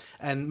call.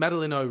 And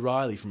Madeline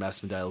O'Reilly from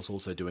Aspendale is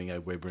also doing a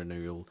web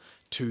renewal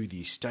to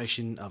the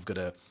station. I've got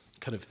a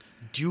kind of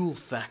dual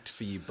fact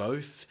for you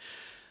both.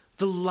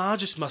 The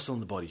largest muscle in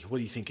the body, what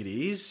do you think it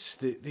is?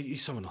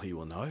 Someone who you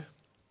will know.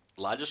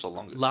 Largest or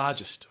longest?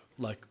 Largest,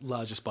 like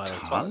largest by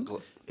like one.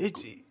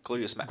 It's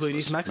Gluteus maximus.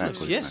 Gluteus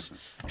maximus, yes.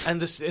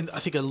 And I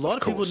think a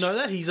lot of people know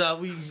that.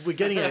 We're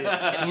getting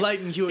a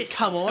Leighton Hewitt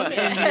come on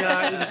in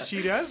the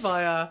studio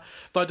by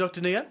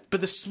Dr. Nia.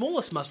 But the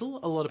smallest muscle,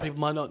 a lot of people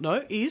might not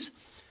know, is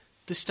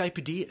the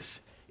stapedius.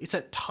 It's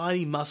that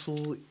tiny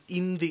muscle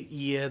in the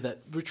ear that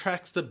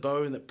retracts the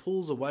bone, that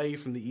pulls away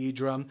from the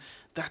eardrum.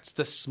 That's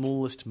the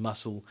smallest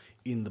muscle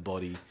in the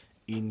body,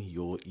 in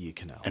your ear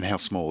canal. And how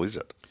small is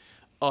it?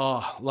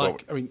 Oh,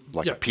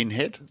 a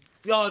pinhead?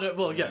 Oh, no,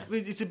 well, yeah,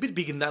 it's a bit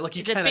bigger than that. Like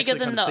you Is it can bigger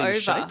actually than kind the of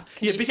see the ova? shape.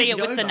 Can you see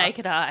it with the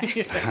naked eye?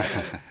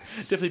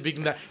 Definitely bigger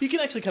than that. You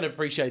can actually kind of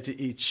appreciate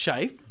its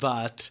shape,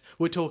 but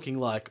we're talking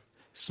like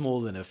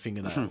smaller than a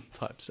fingernail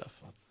type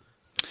stuff.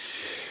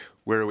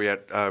 Where are we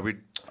at?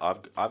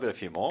 I've got a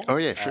few more. Oh,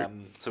 yeah, sure.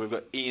 So we've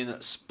got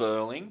Ian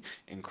Sperling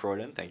in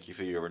Croydon. Thank you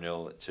for your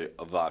renewal to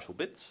Vital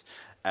Bits.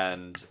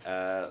 And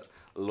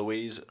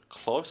Louise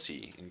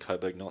Closey in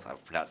Coburg North.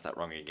 I've pronounced that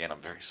wrong again. I'm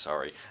very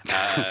sorry.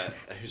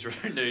 Who's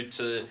renewed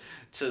to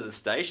the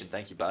station.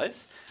 Thank you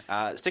both.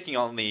 Sticking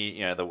on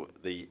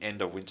the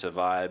end of winter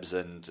vibes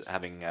and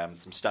having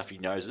some stuffy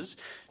noses.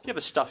 If you have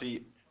a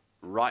stuffy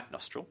right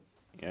nostril,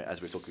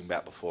 as we were talking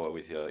about before,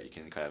 you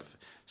can kind of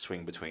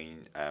swing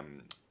between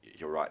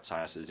your right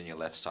sinuses and your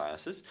left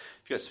sinuses.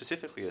 If you've got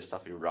specifically a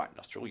stuffy right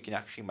nostril, you can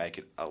actually make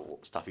it a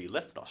stuffy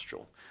left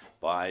nostril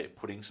by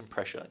putting some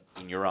pressure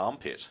in your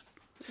armpit.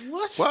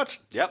 What?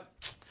 Yep.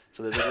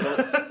 So there's a little...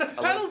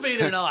 That'll be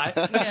tonight.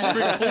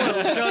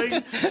 Showing.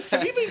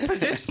 Have you been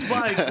possessed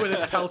by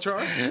Gwyneth Paltrow?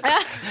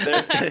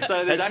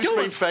 There's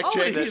actually been fact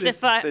checked.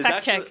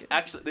 Fact check.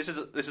 Actually, this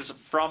is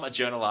from a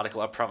journal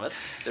article. I promise.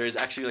 There is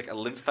actually like a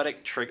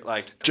lymphatic trick,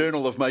 like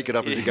Journal of make it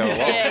up as you go along.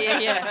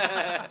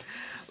 Yeah.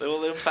 little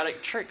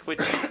lymphatic trick,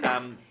 which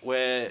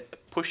where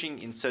pushing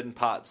in certain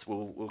parts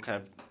will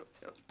kind of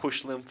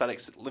push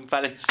lymphatics down.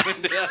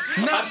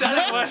 I'm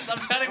sounding worse.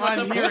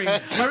 I'm hearing. I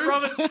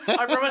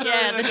promise.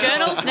 Yeah, the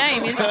journal's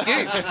name is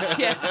Goop.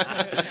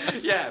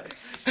 Yeah.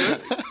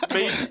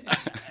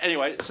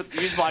 Anyway, so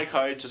use my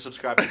code to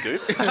subscribe to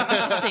Goop.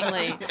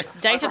 Interestingly,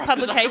 date of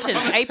publication,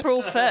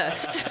 April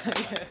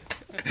 1st.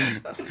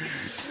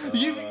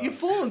 You've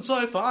fallen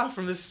so far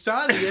from the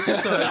start of the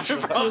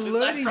episode. We're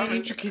learning the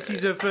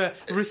intricacies of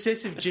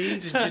recessive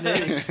genes and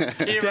genetics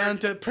down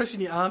to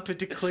pressing your armpit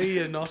to clear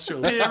your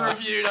nostrils. Peer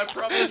reviewed, I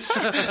promise.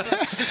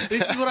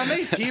 This is what I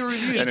mean, peer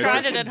reviewed.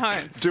 Tried it at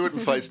home. Do it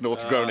and face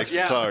north, grow an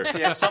extra toe.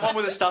 Yeah, someone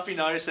with a stuffy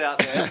nose out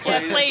there, please.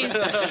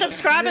 Yeah, please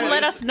subscribe and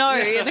let us know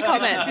in the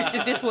comments.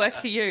 Did this work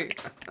for you?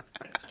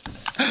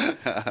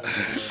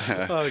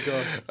 Oh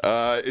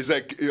gosh! Is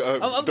that? I've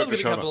got Dr. a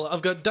Sharma? couple.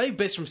 I've got Dave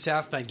Best from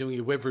Southbank doing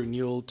a web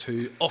renewal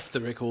to Off the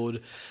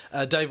Record.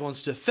 Dave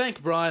wants to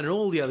thank Brian and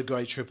all the other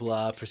great Triple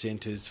R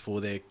presenters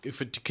for to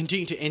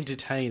continue to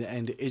entertain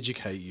and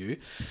educate you.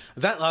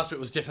 That last bit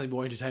was definitely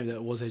more entertaining than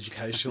it was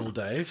educational,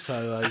 Dave.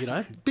 So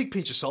big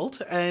pinch of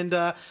salt. And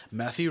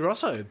Matthew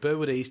Rosso,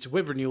 Burwood East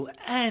web renewal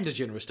and a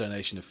generous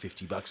donation of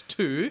 $50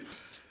 to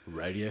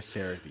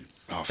Radiotherapy.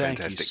 Oh, Thank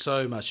fantastic. you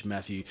so much,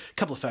 Matthew. A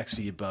couple of facts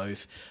for you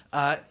both.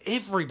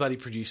 Everybody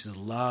produces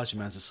large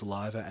amounts of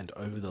saliva, and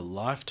over the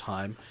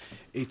lifetime,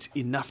 it's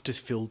enough to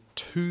fill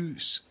 2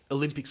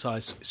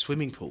 Olympic-sized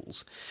swimming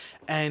pools.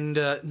 And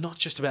we're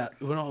not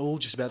all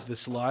just about the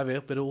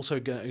saliva, but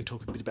also going to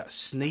talk a bit about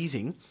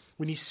sneezing.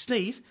 When you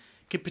sneeze,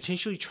 it can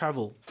potentially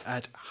travel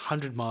at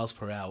 100 miles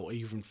per hour or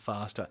even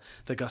faster,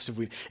 the gust of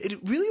wind. It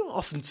really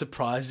often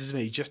surprises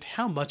me just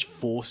how much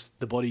force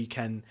the body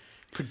can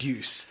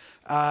produce.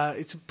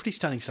 It's pretty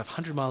stunning stuff.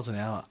 100 miles an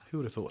hour. Who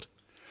would have thought?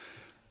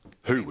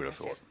 Who would have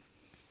thought?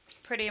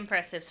 Pretty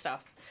impressive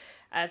stuff.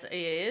 As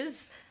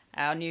is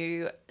our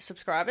new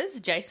subscribers,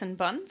 Jason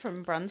Bunn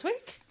from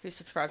Brunswick, who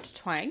subscribed to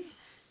Twang,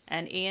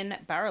 and Ian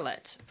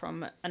Barrelett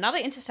from another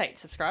interstate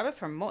subscriber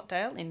from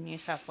Mortdale in New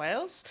South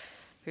Wales,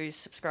 who's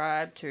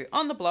subscribed to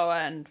On the Blower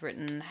and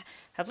written,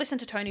 have listened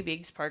to Tony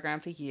Biggs'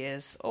 program for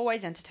years,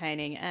 always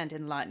entertaining and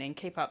enlightening.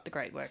 Keep up the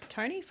great work,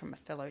 Tony, from a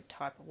fellow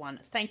Type 1.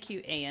 Thank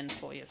you, Ian,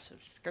 for your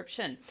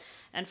subscription.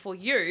 And for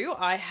you,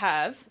 I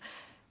have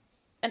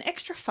an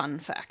extra fun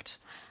fact.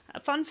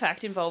 A fun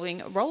fact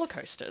involving roller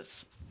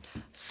coasters.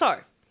 So,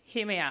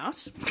 hear me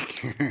out.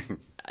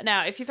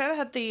 Now, if you've ever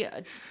had the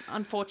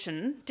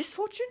misfortune,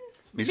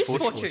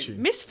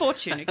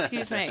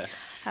 excuse me.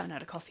 Haven't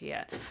had a coffee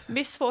yet.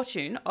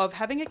 Misfortune of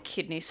having a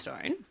kidney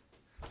stone.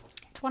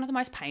 it's one of the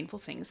most painful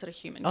things that a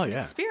human Oh, can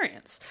yeah.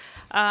 experience.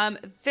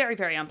 Very,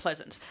 very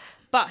unpleasant.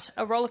 But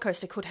a roller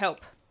coaster could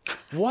help.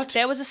 What?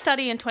 There was a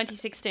study in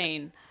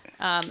 2016,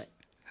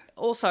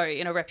 also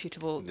in a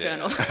reputable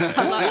journal.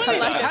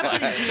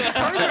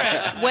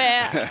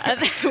 Where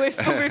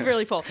we've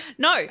really fallen.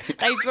 No,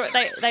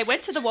 they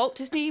went to the Walt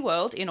Disney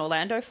World in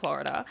Orlando,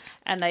 Florida,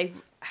 and they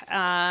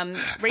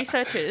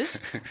researchers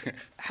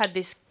had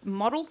this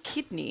model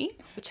kidney,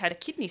 which had a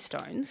kidney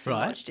stones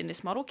lodged in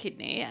this model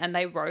kidney, and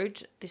they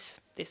rode this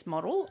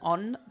model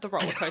on the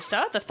roller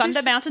coaster, the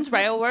Thunder Mountains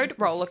Railroad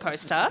roller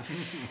coaster,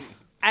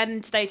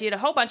 and they did a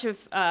whole bunch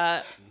of.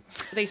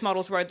 These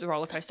models rode the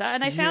roller coaster,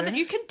 and they found that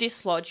you can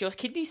dislodge your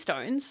kidney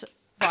stones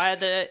via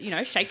the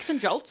shakes and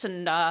jolts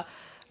and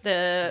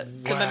the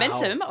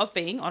momentum of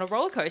being on a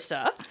roller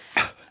coaster.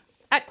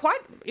 At quite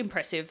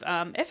impressive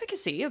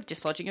efficacy of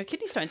dislodging your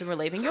kidney stones and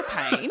relieving your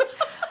pain.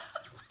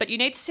 But you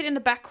need to sit in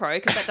the back row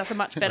because that does a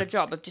much better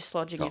job of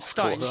dislodging your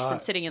stones than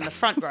sitting in the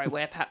front row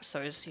where perhaps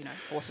those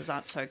forces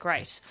aren't so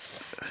great.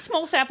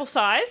 Small sample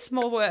size,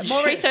 more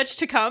research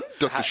to come.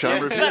 Dr.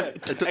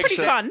 Sharma, pretty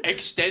fun.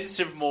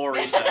 Extensive more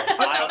research.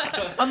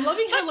 I'm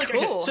loving how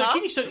Cool, so huh?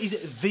 kidney stone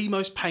is the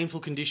most painful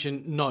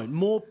condition known,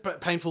 more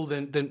painful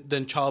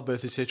than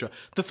childbirth, etc.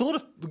 The thought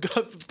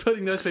of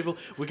putting those people,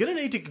 we're going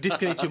to need to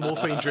disconnect your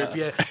morphine drip.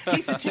 Yeah,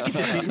 here's the ticket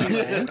to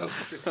Disneyland.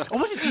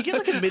 Do you get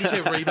like a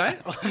Medicare rebate?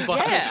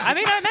 Yeah, I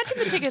mean, I imagine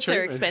the This tickets are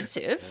treatment.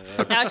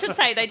 expensive. Now, I should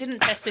say they didn't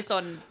test this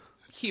on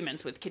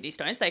humans with kidney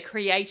stones. They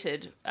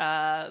created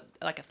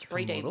like a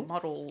 3D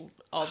model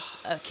of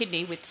a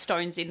kidney with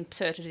stones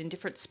inserted in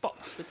different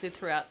spots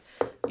throughout,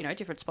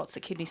 different spots that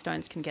kidney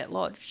stones can get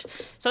lodged.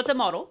 So it's a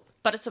model,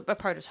 but it's a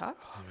prototype.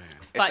 Oh, man.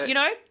 But,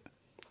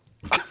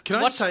 Can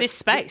I watch just say, this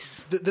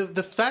space.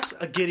 The facts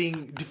are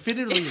getting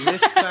definitively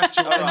less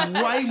factual and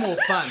way more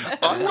fun.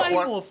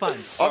 More fun.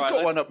 I've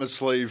got one up my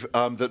sleeve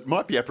that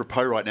might be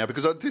apropos right now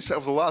because of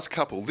the last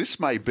couple,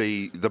 this may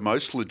be the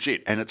most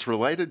legit, and it's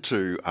related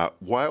to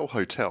Whale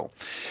Hotel.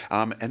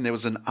 And there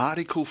was an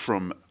article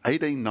from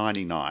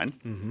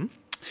 1899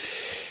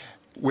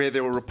 where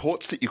there were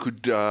reports that you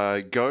could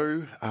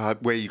go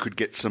where you could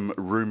get some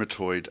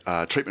rheumatoid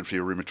treatment for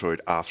your rheumatoid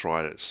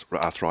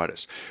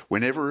arthritis.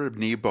 Whenever a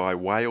nearby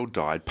whale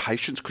died,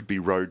 patients could be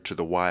rowed to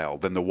the whale.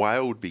 Then the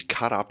whale would be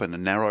cut up and a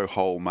narrow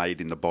hole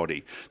made in the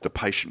body. The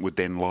patient would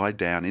then lie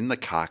down in the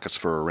carcass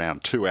for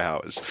around 2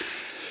 hours.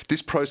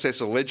 This process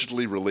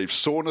allegedly relieved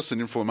soreness and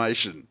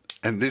inflammation.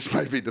 And this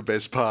may be the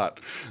best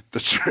part. The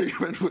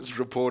treatment was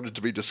reported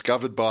to be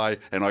discovered by,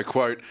 and I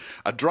quote,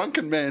 a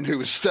drunken man who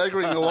was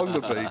staggering along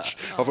the beach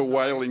of a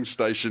whaling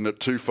station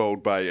at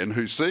Twofold Bay and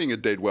who, seeing a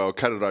dead whale,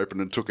 cut it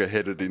open and took a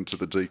head it into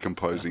the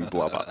decomposing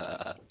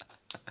blubber.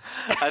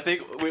 I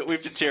think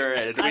we've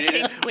deteriorated.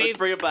 Let's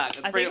bring it back.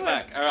 Let's bring it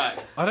back. All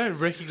right. I don't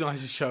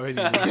recognise the show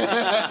anymore.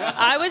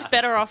 I was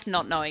better off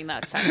not knowing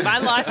that fact.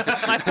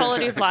 My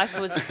quality of life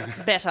was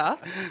better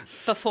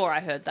before I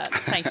heard that.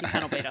 Thank you,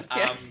 Panel Beater.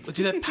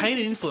 Did that pain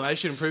and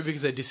inflammation improve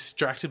because they're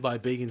distracted by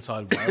being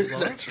inside whales'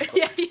 lives?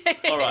 Yeah.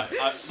 All right.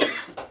 Look.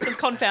 Some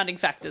confounding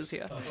factors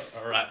here.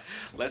 All right.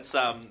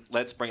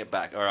 Let's bring it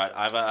back. All right.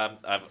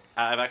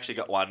 I've actually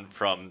got one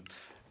from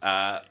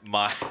my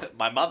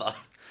mother.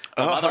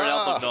 My mother in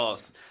Eltham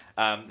North,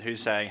 who's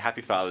saying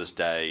Happy Father's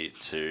Day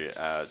to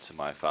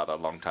my father,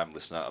 long-time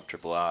listener of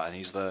Triple R, and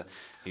he's the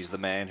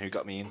man who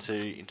got me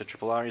into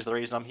Triple R. He's the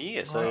reason I'm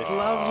here. So That's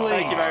lovely.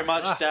 Thank you very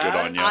much, Dad.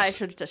 Good on you. I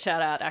should just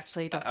shout out,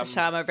 actually, Dr.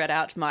 Sharma read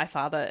out my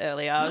father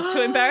earlier. I was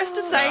too embarrassed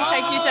to say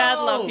thank you, Dad,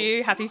 love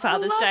you, Happy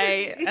Father's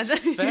Day. It's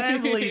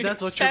family.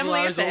 That's what Triple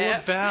R is all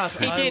about.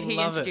 He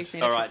love introduced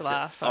it. me to Triple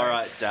R. All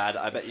right, Dad,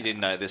 I bet you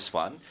didn't know this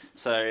one.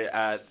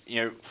 So,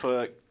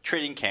 for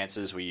treating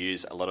cancers, we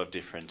use a lot of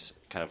different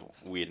kind of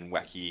weird and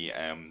wacky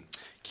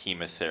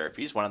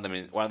chemotherapies. One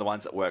of the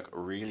ones that work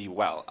really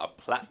well are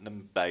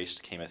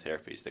platinum-based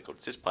chemotherapies. They're called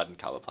cisplatin,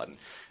 carboplatin,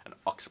 and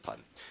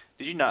oxaliplatin.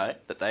 Did you know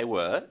that they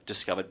were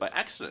discovered by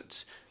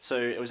accident? So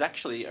it was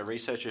actually a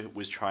researcher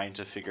was trying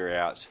to figure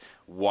out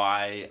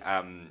why,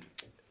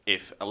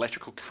 if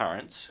electrical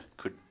currents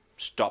could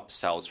stop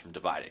cells from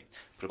dividing.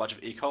 Put a bunch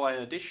of E. coli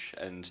in a dish,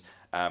 and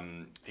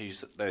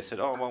they said,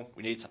 oh, well,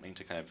 we need something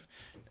to kind of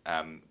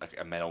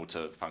a metal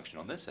to function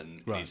on this,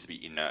 and it needs to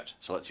be inert.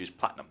 So let's use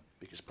platinum,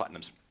 because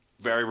platinum's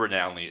very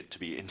renownedly to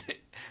be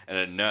an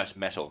inert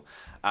metal.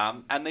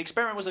 And the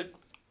experiment was a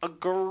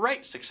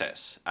great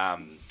success.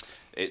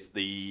 As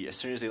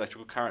soon as the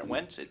electrical current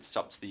went, it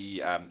stopped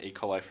the E.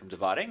 coli from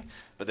dividing,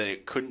 but then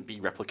it couldn't be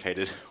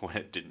replicated when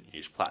it didn't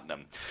use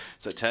platinum.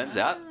 So it turns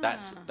out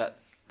that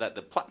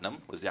the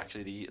platinum was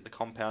actually the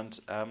compound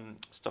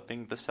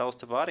stopping the cells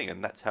dividing,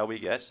 and that's how we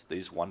get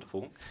these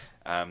wonderful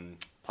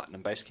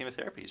platinum-based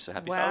chemotherapies. So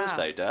happy Father's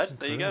Day, Dad.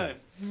 There you go.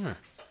 Yeah.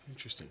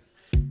 Interesting.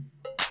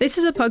 This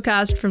is a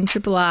podcast from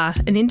Triple R,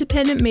 an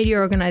independent media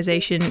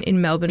organisation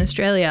in Melbourne,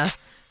 Australia.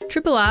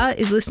 Triple R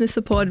is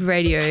listener-supported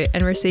radio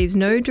and receives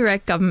no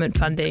direct government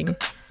funding.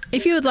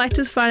 If you would like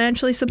to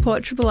financially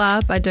support Triple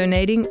R by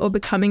donating or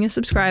becoming a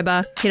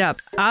subscriber, hit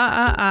up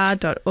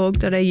rrr.org.au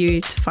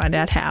to find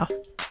out how.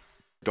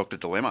 Dr.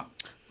 Dilemma.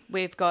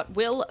 We've got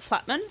Will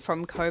Flatman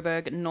from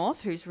Coburg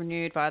North, who's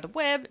renewed via the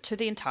web to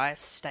the entire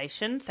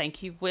station.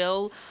 Thank you,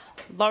 Will.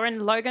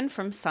 Lauren Logan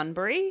from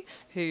Sunbury,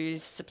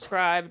 who's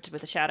subscribed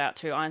with a shout-out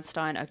to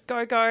Einstein a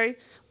Go-Go.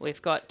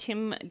 We've got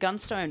Tim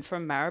Gunstone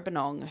from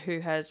Maribyrnong,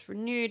 who has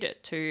renewed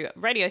to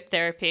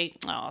radiotherapy.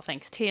 Oh,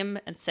 thanks, Tim,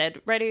 and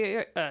said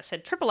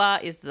Triple R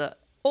is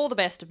all the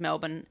best of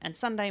Melbourne, and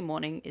Sunday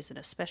morning is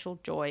a special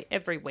joy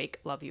every week.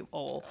 Love you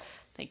all.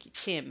 Thank you,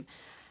 Tim.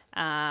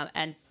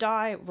 And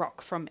Di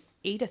Rock from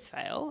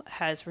Edithvale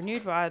has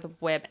renewed via the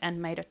web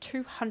and made a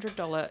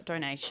 $200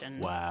 donation.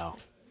 Wow.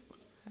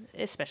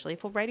 Especially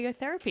for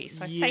radiotherapy. So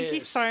thank you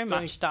Yes, so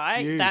much, Di.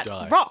 you, That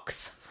Di.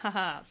 rocks.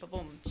 Haha.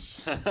 Ba-boom.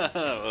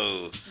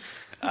 Oh.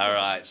 All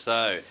right,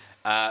 so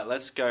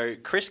let's go.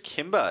 Chris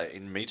Kimber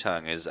in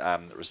Meetung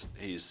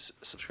he's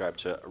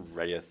subscribed to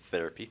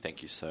Radiotherapy.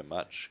 Thank you so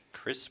much,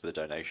 Chris, with a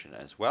donation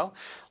as well.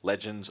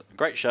 Legends,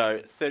 great show,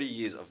 30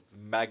 years of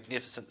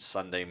magnificent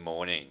Sunday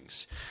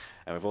mornings.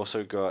 And we've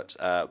also got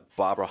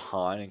Barbara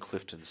Hine in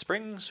Clifton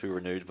Springs, who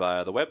renewed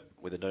via the web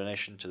with a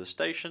donation to the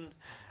station.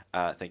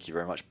 Thank you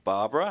very much,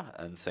 Barbara.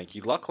 And thank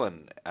you,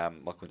 Lachlan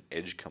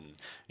Edgecombe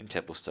in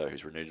Templestowe,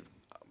 who's renewed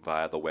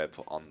via the web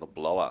On the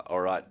Blower.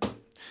 All right.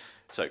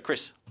 So,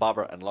 Chris,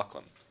 Barbara, and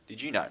Lachlan, did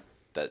you know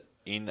that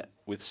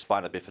with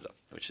spina bifida,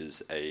 which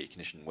is a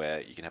condition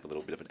where you can have a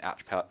little bit of an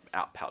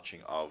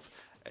outpouching of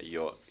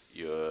your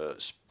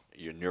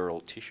neural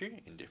tissue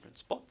in different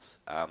spots?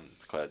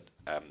 It's quite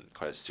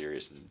a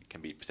serious and can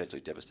be potentially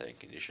devastating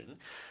condition.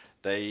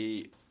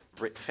 They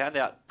found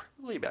out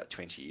probably about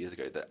 20 years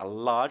ago that a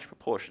large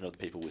proportion of the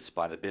people with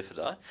spina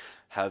bifida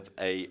have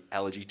a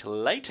allergy to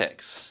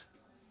latex.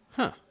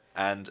 Huh.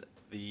 And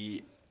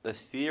the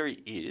theory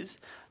is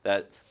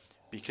that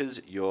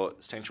because your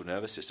central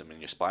nervous system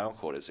and your spinal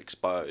cord is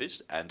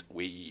exposed, and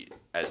we,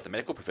 as the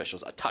medical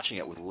professionals, are touching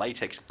it with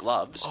latex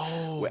gloves,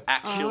 we're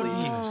actually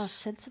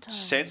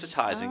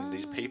sensitizing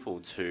these people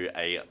to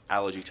a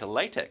allergy to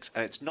latex,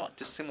 and it's not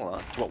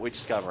dissimilar to what we're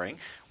discovering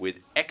with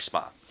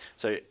eczema.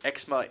 So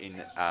eczema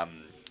in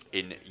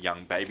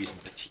young babies in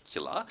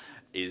particular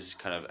is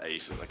kind of a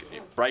sort of like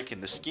a break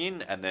in the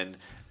skin, and then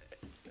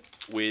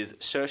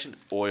with certain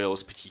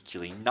oils,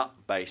 particularly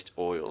nut-based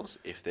oils,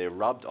 if they're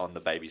rubbed on the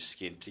baby's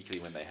skin,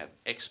 particularly when they have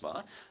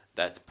eczema,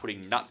 that's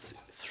putting nuts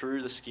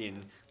through the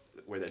skin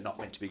where they're not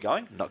meant to be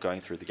going, not going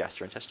through the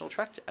gastrointestinal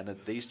tract, and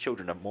that these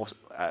children are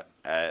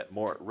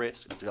more at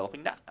risk of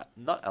developing nut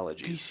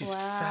allergies. This is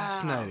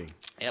fascinating.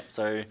 Yep.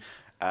 So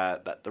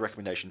the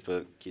recommendation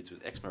for kids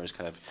with eczema is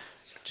kind of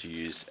to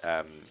use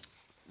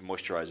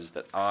moisturisers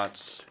that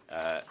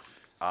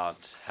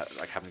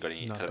haven't got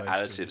any kind of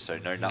additives, so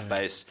no nut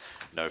base,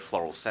 no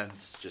floral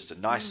scents, just a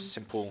nice,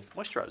 simple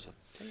moisturiser.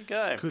 There you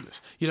go.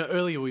 Goodness. You know,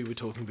 earlier we were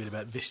talking a bit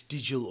about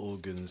vestigial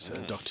organs,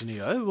 Dr.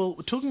 Neo. Well,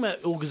 we're talking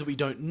about organs that we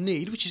don't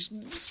need, which is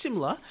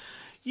similar.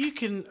 You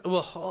can,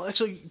 well,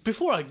 actually,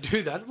 before I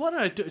do that, why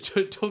don't I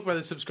talk about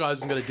the subscribers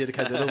I'm going to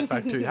dedicate that little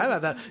fact to? How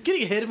about that?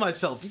 Getting ahead of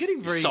myself. I'm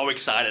getting very so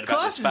excited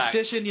about this fact.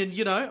 Session, and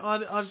you know,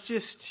 I'm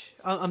just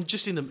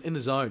in the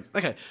zone.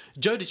 Okay,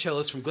 Joe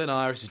DeCellis from Glen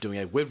Iris is doing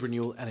a web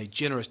renewal and a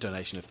generous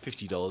donation of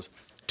 $50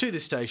 to the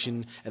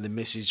station, and the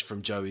message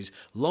from Joe is,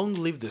 long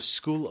live the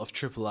School of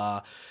Triple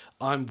R.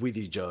 I'm with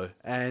you, Joe.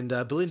 And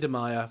Belinda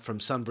Meyer from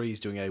Sunbury is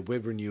doing a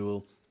web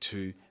renewal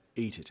to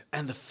Eat It.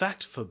 And the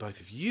fact for both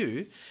of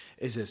you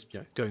is, as you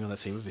know, going on the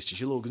theme of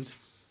vestigial organs,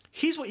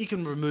 here's what you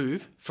can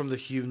remove from the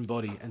human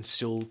body and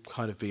still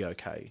kind of be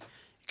okay.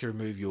 You can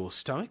remove your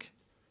stomach,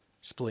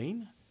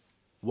 spleen,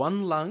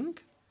 one lung,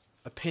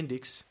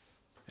 appendix,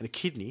 and a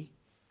kidney,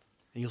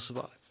 and you'll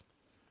survive.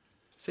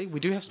 See,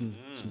 we do have some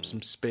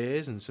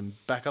spares and some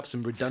backups,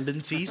 some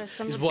redundancies. There's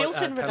some is what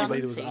built-in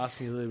Palomita was redundancy.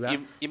 asking a little about.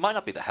 You might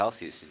not be the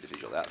healthiest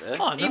individual out there.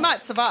 Oh, no. You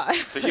might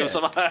survive. But you'll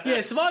survive.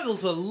 Yeah,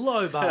 survival's a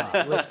low bar,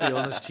 let's be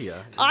honest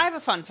here. I have a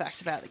fun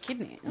fact about the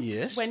kidneys.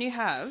 Yes. When you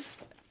have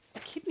a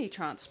kidney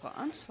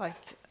transplant,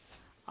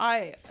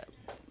 my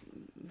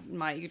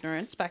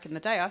ignorance back in the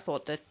day, I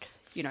thought that,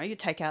 you know, you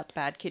take out the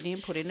bad kidney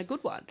and put in a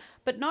good one.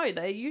 But no,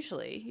 they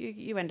usually,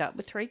 you end up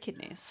with 3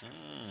 kidneys.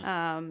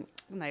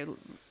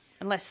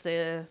 Unless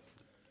the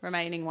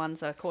remaining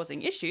ones are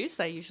causing issues,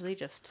 they usually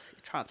just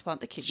transplant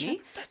the kidney.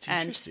 That's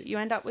and interesting. you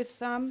end up with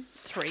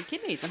 3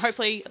 kidneys, and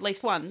hopefully at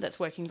least one that's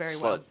working very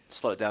well.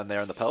 Slot it down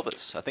there in the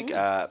pelvis. I think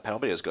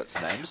Panelbita's got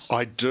some names.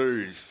 I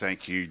do,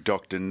 thank you,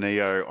 Dr.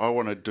 Neo. I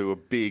want to do a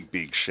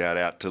big shout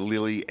out to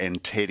Lily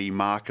and Teddy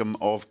Markham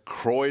of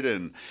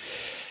Croydon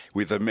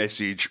with a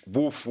message,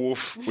 woof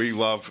woof, we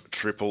love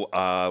Triple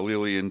R.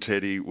 Lily and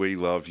Teddy, we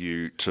love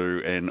you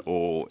too, and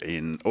all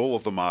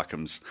of the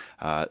Markhams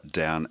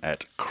down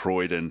at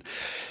Croydon.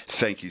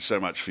 Thank you so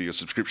much for your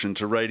subscription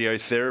to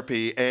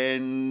Radiotherapy.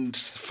 And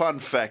fun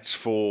fact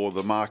for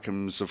the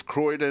Markhams of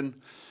Croydon,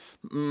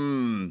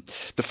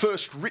 the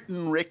first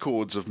written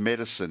records of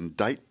medicine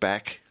date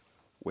back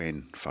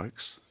when,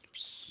 folks?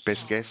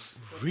 Best guess?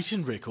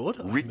 Written record?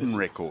 Written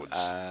records.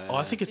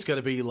 I think it's going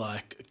to be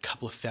like a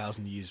couple of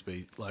thousand years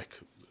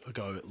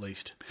ago at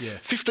least. Yeah.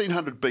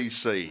 1500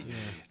 BC. Yeah.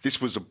 This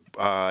was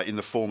in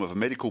the form of a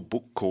medical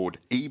book called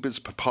Eber's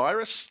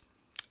Papyrus.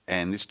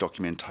 And this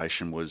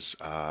documentation was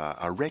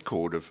a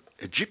record of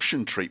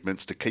Egyptian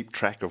treatments to keep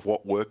track of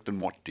what worked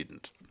and what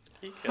didn't.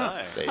 There you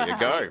go. There you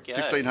go.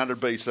 1500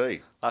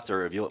 BC. I'll have to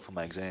review it for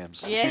my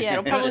exams. Yeah,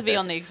 it'll probably be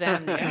on the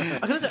exam. Yeah.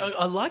 I gotta say,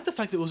 I like the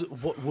fact that it was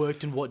what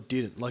worked and what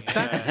didn't. Like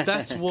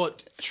that's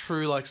what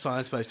true like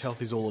science-based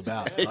health is all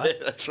about. Right?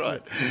 Yeah, that's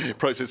right.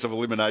 Process of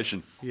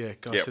elimination. Yeah,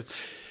 gosh, Yep.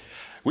 it's.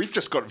 We've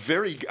just got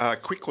very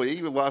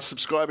quickly the last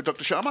subscriber,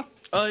 Dr. Sharma.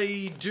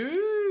 I do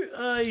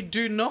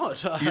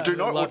not. You do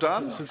not? Well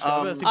done.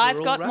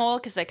 I've got more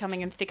because they're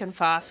coming in thick and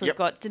fast. We've Yep.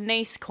 got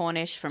Denise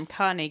Cornish from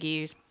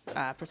Carnegie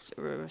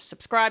who's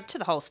subscribed to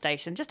the whole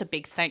station. Just a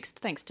big thanks,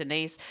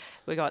 Denise.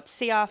 We got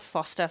C.R.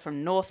 Foster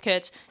from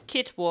Northcote,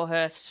 Kit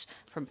Warhurst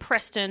from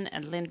Preston,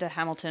 and Linda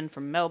Hamilton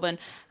from Melbourne.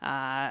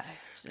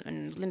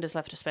 And Linda's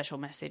left a special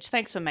message.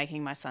 Thanks for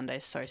making my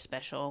Sundays so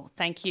special.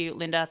 Thank you,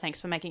 Linda.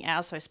 Thanks for making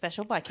ours so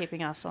special by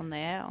keeping us on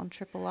there on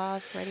Triple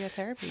R's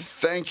Radiotherapy.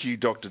 Thank you,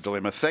 Dr.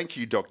 Dilemma. Thank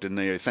you, Dr.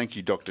 Neo. Thank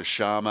you, Dr.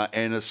 Sharma.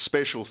 And a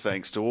special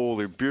thanks to all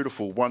the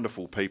beautiful,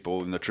 wonderful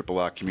people in the Triple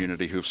R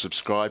community who have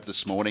subscribed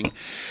this morning.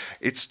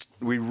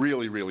 We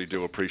really, really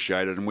do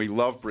appreciate it. And we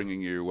love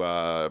bringing you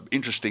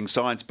interesting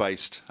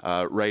science-based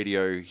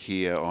radio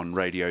here on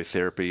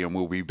Radiotherapy. And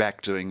we'll be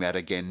back doing that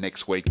again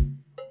next week.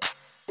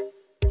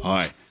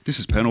 Hi, this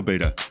is Panel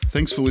Beater.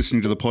 Thanks for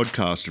listening to the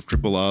podcast of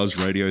Triple R's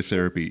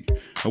Radiotherapy,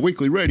 a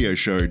weekly radio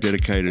show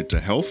dedicated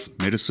to health,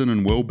 medicine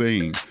and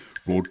well-being,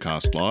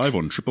 broadcast live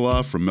on Triple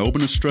R from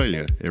Melbourne,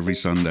 Australia, every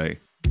Sunday.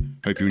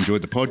 Hope you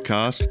enjoyed the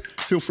podcast.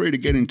 Feel free to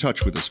get in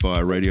touch with us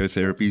via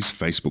Radiotherapy's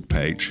Facebook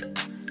page.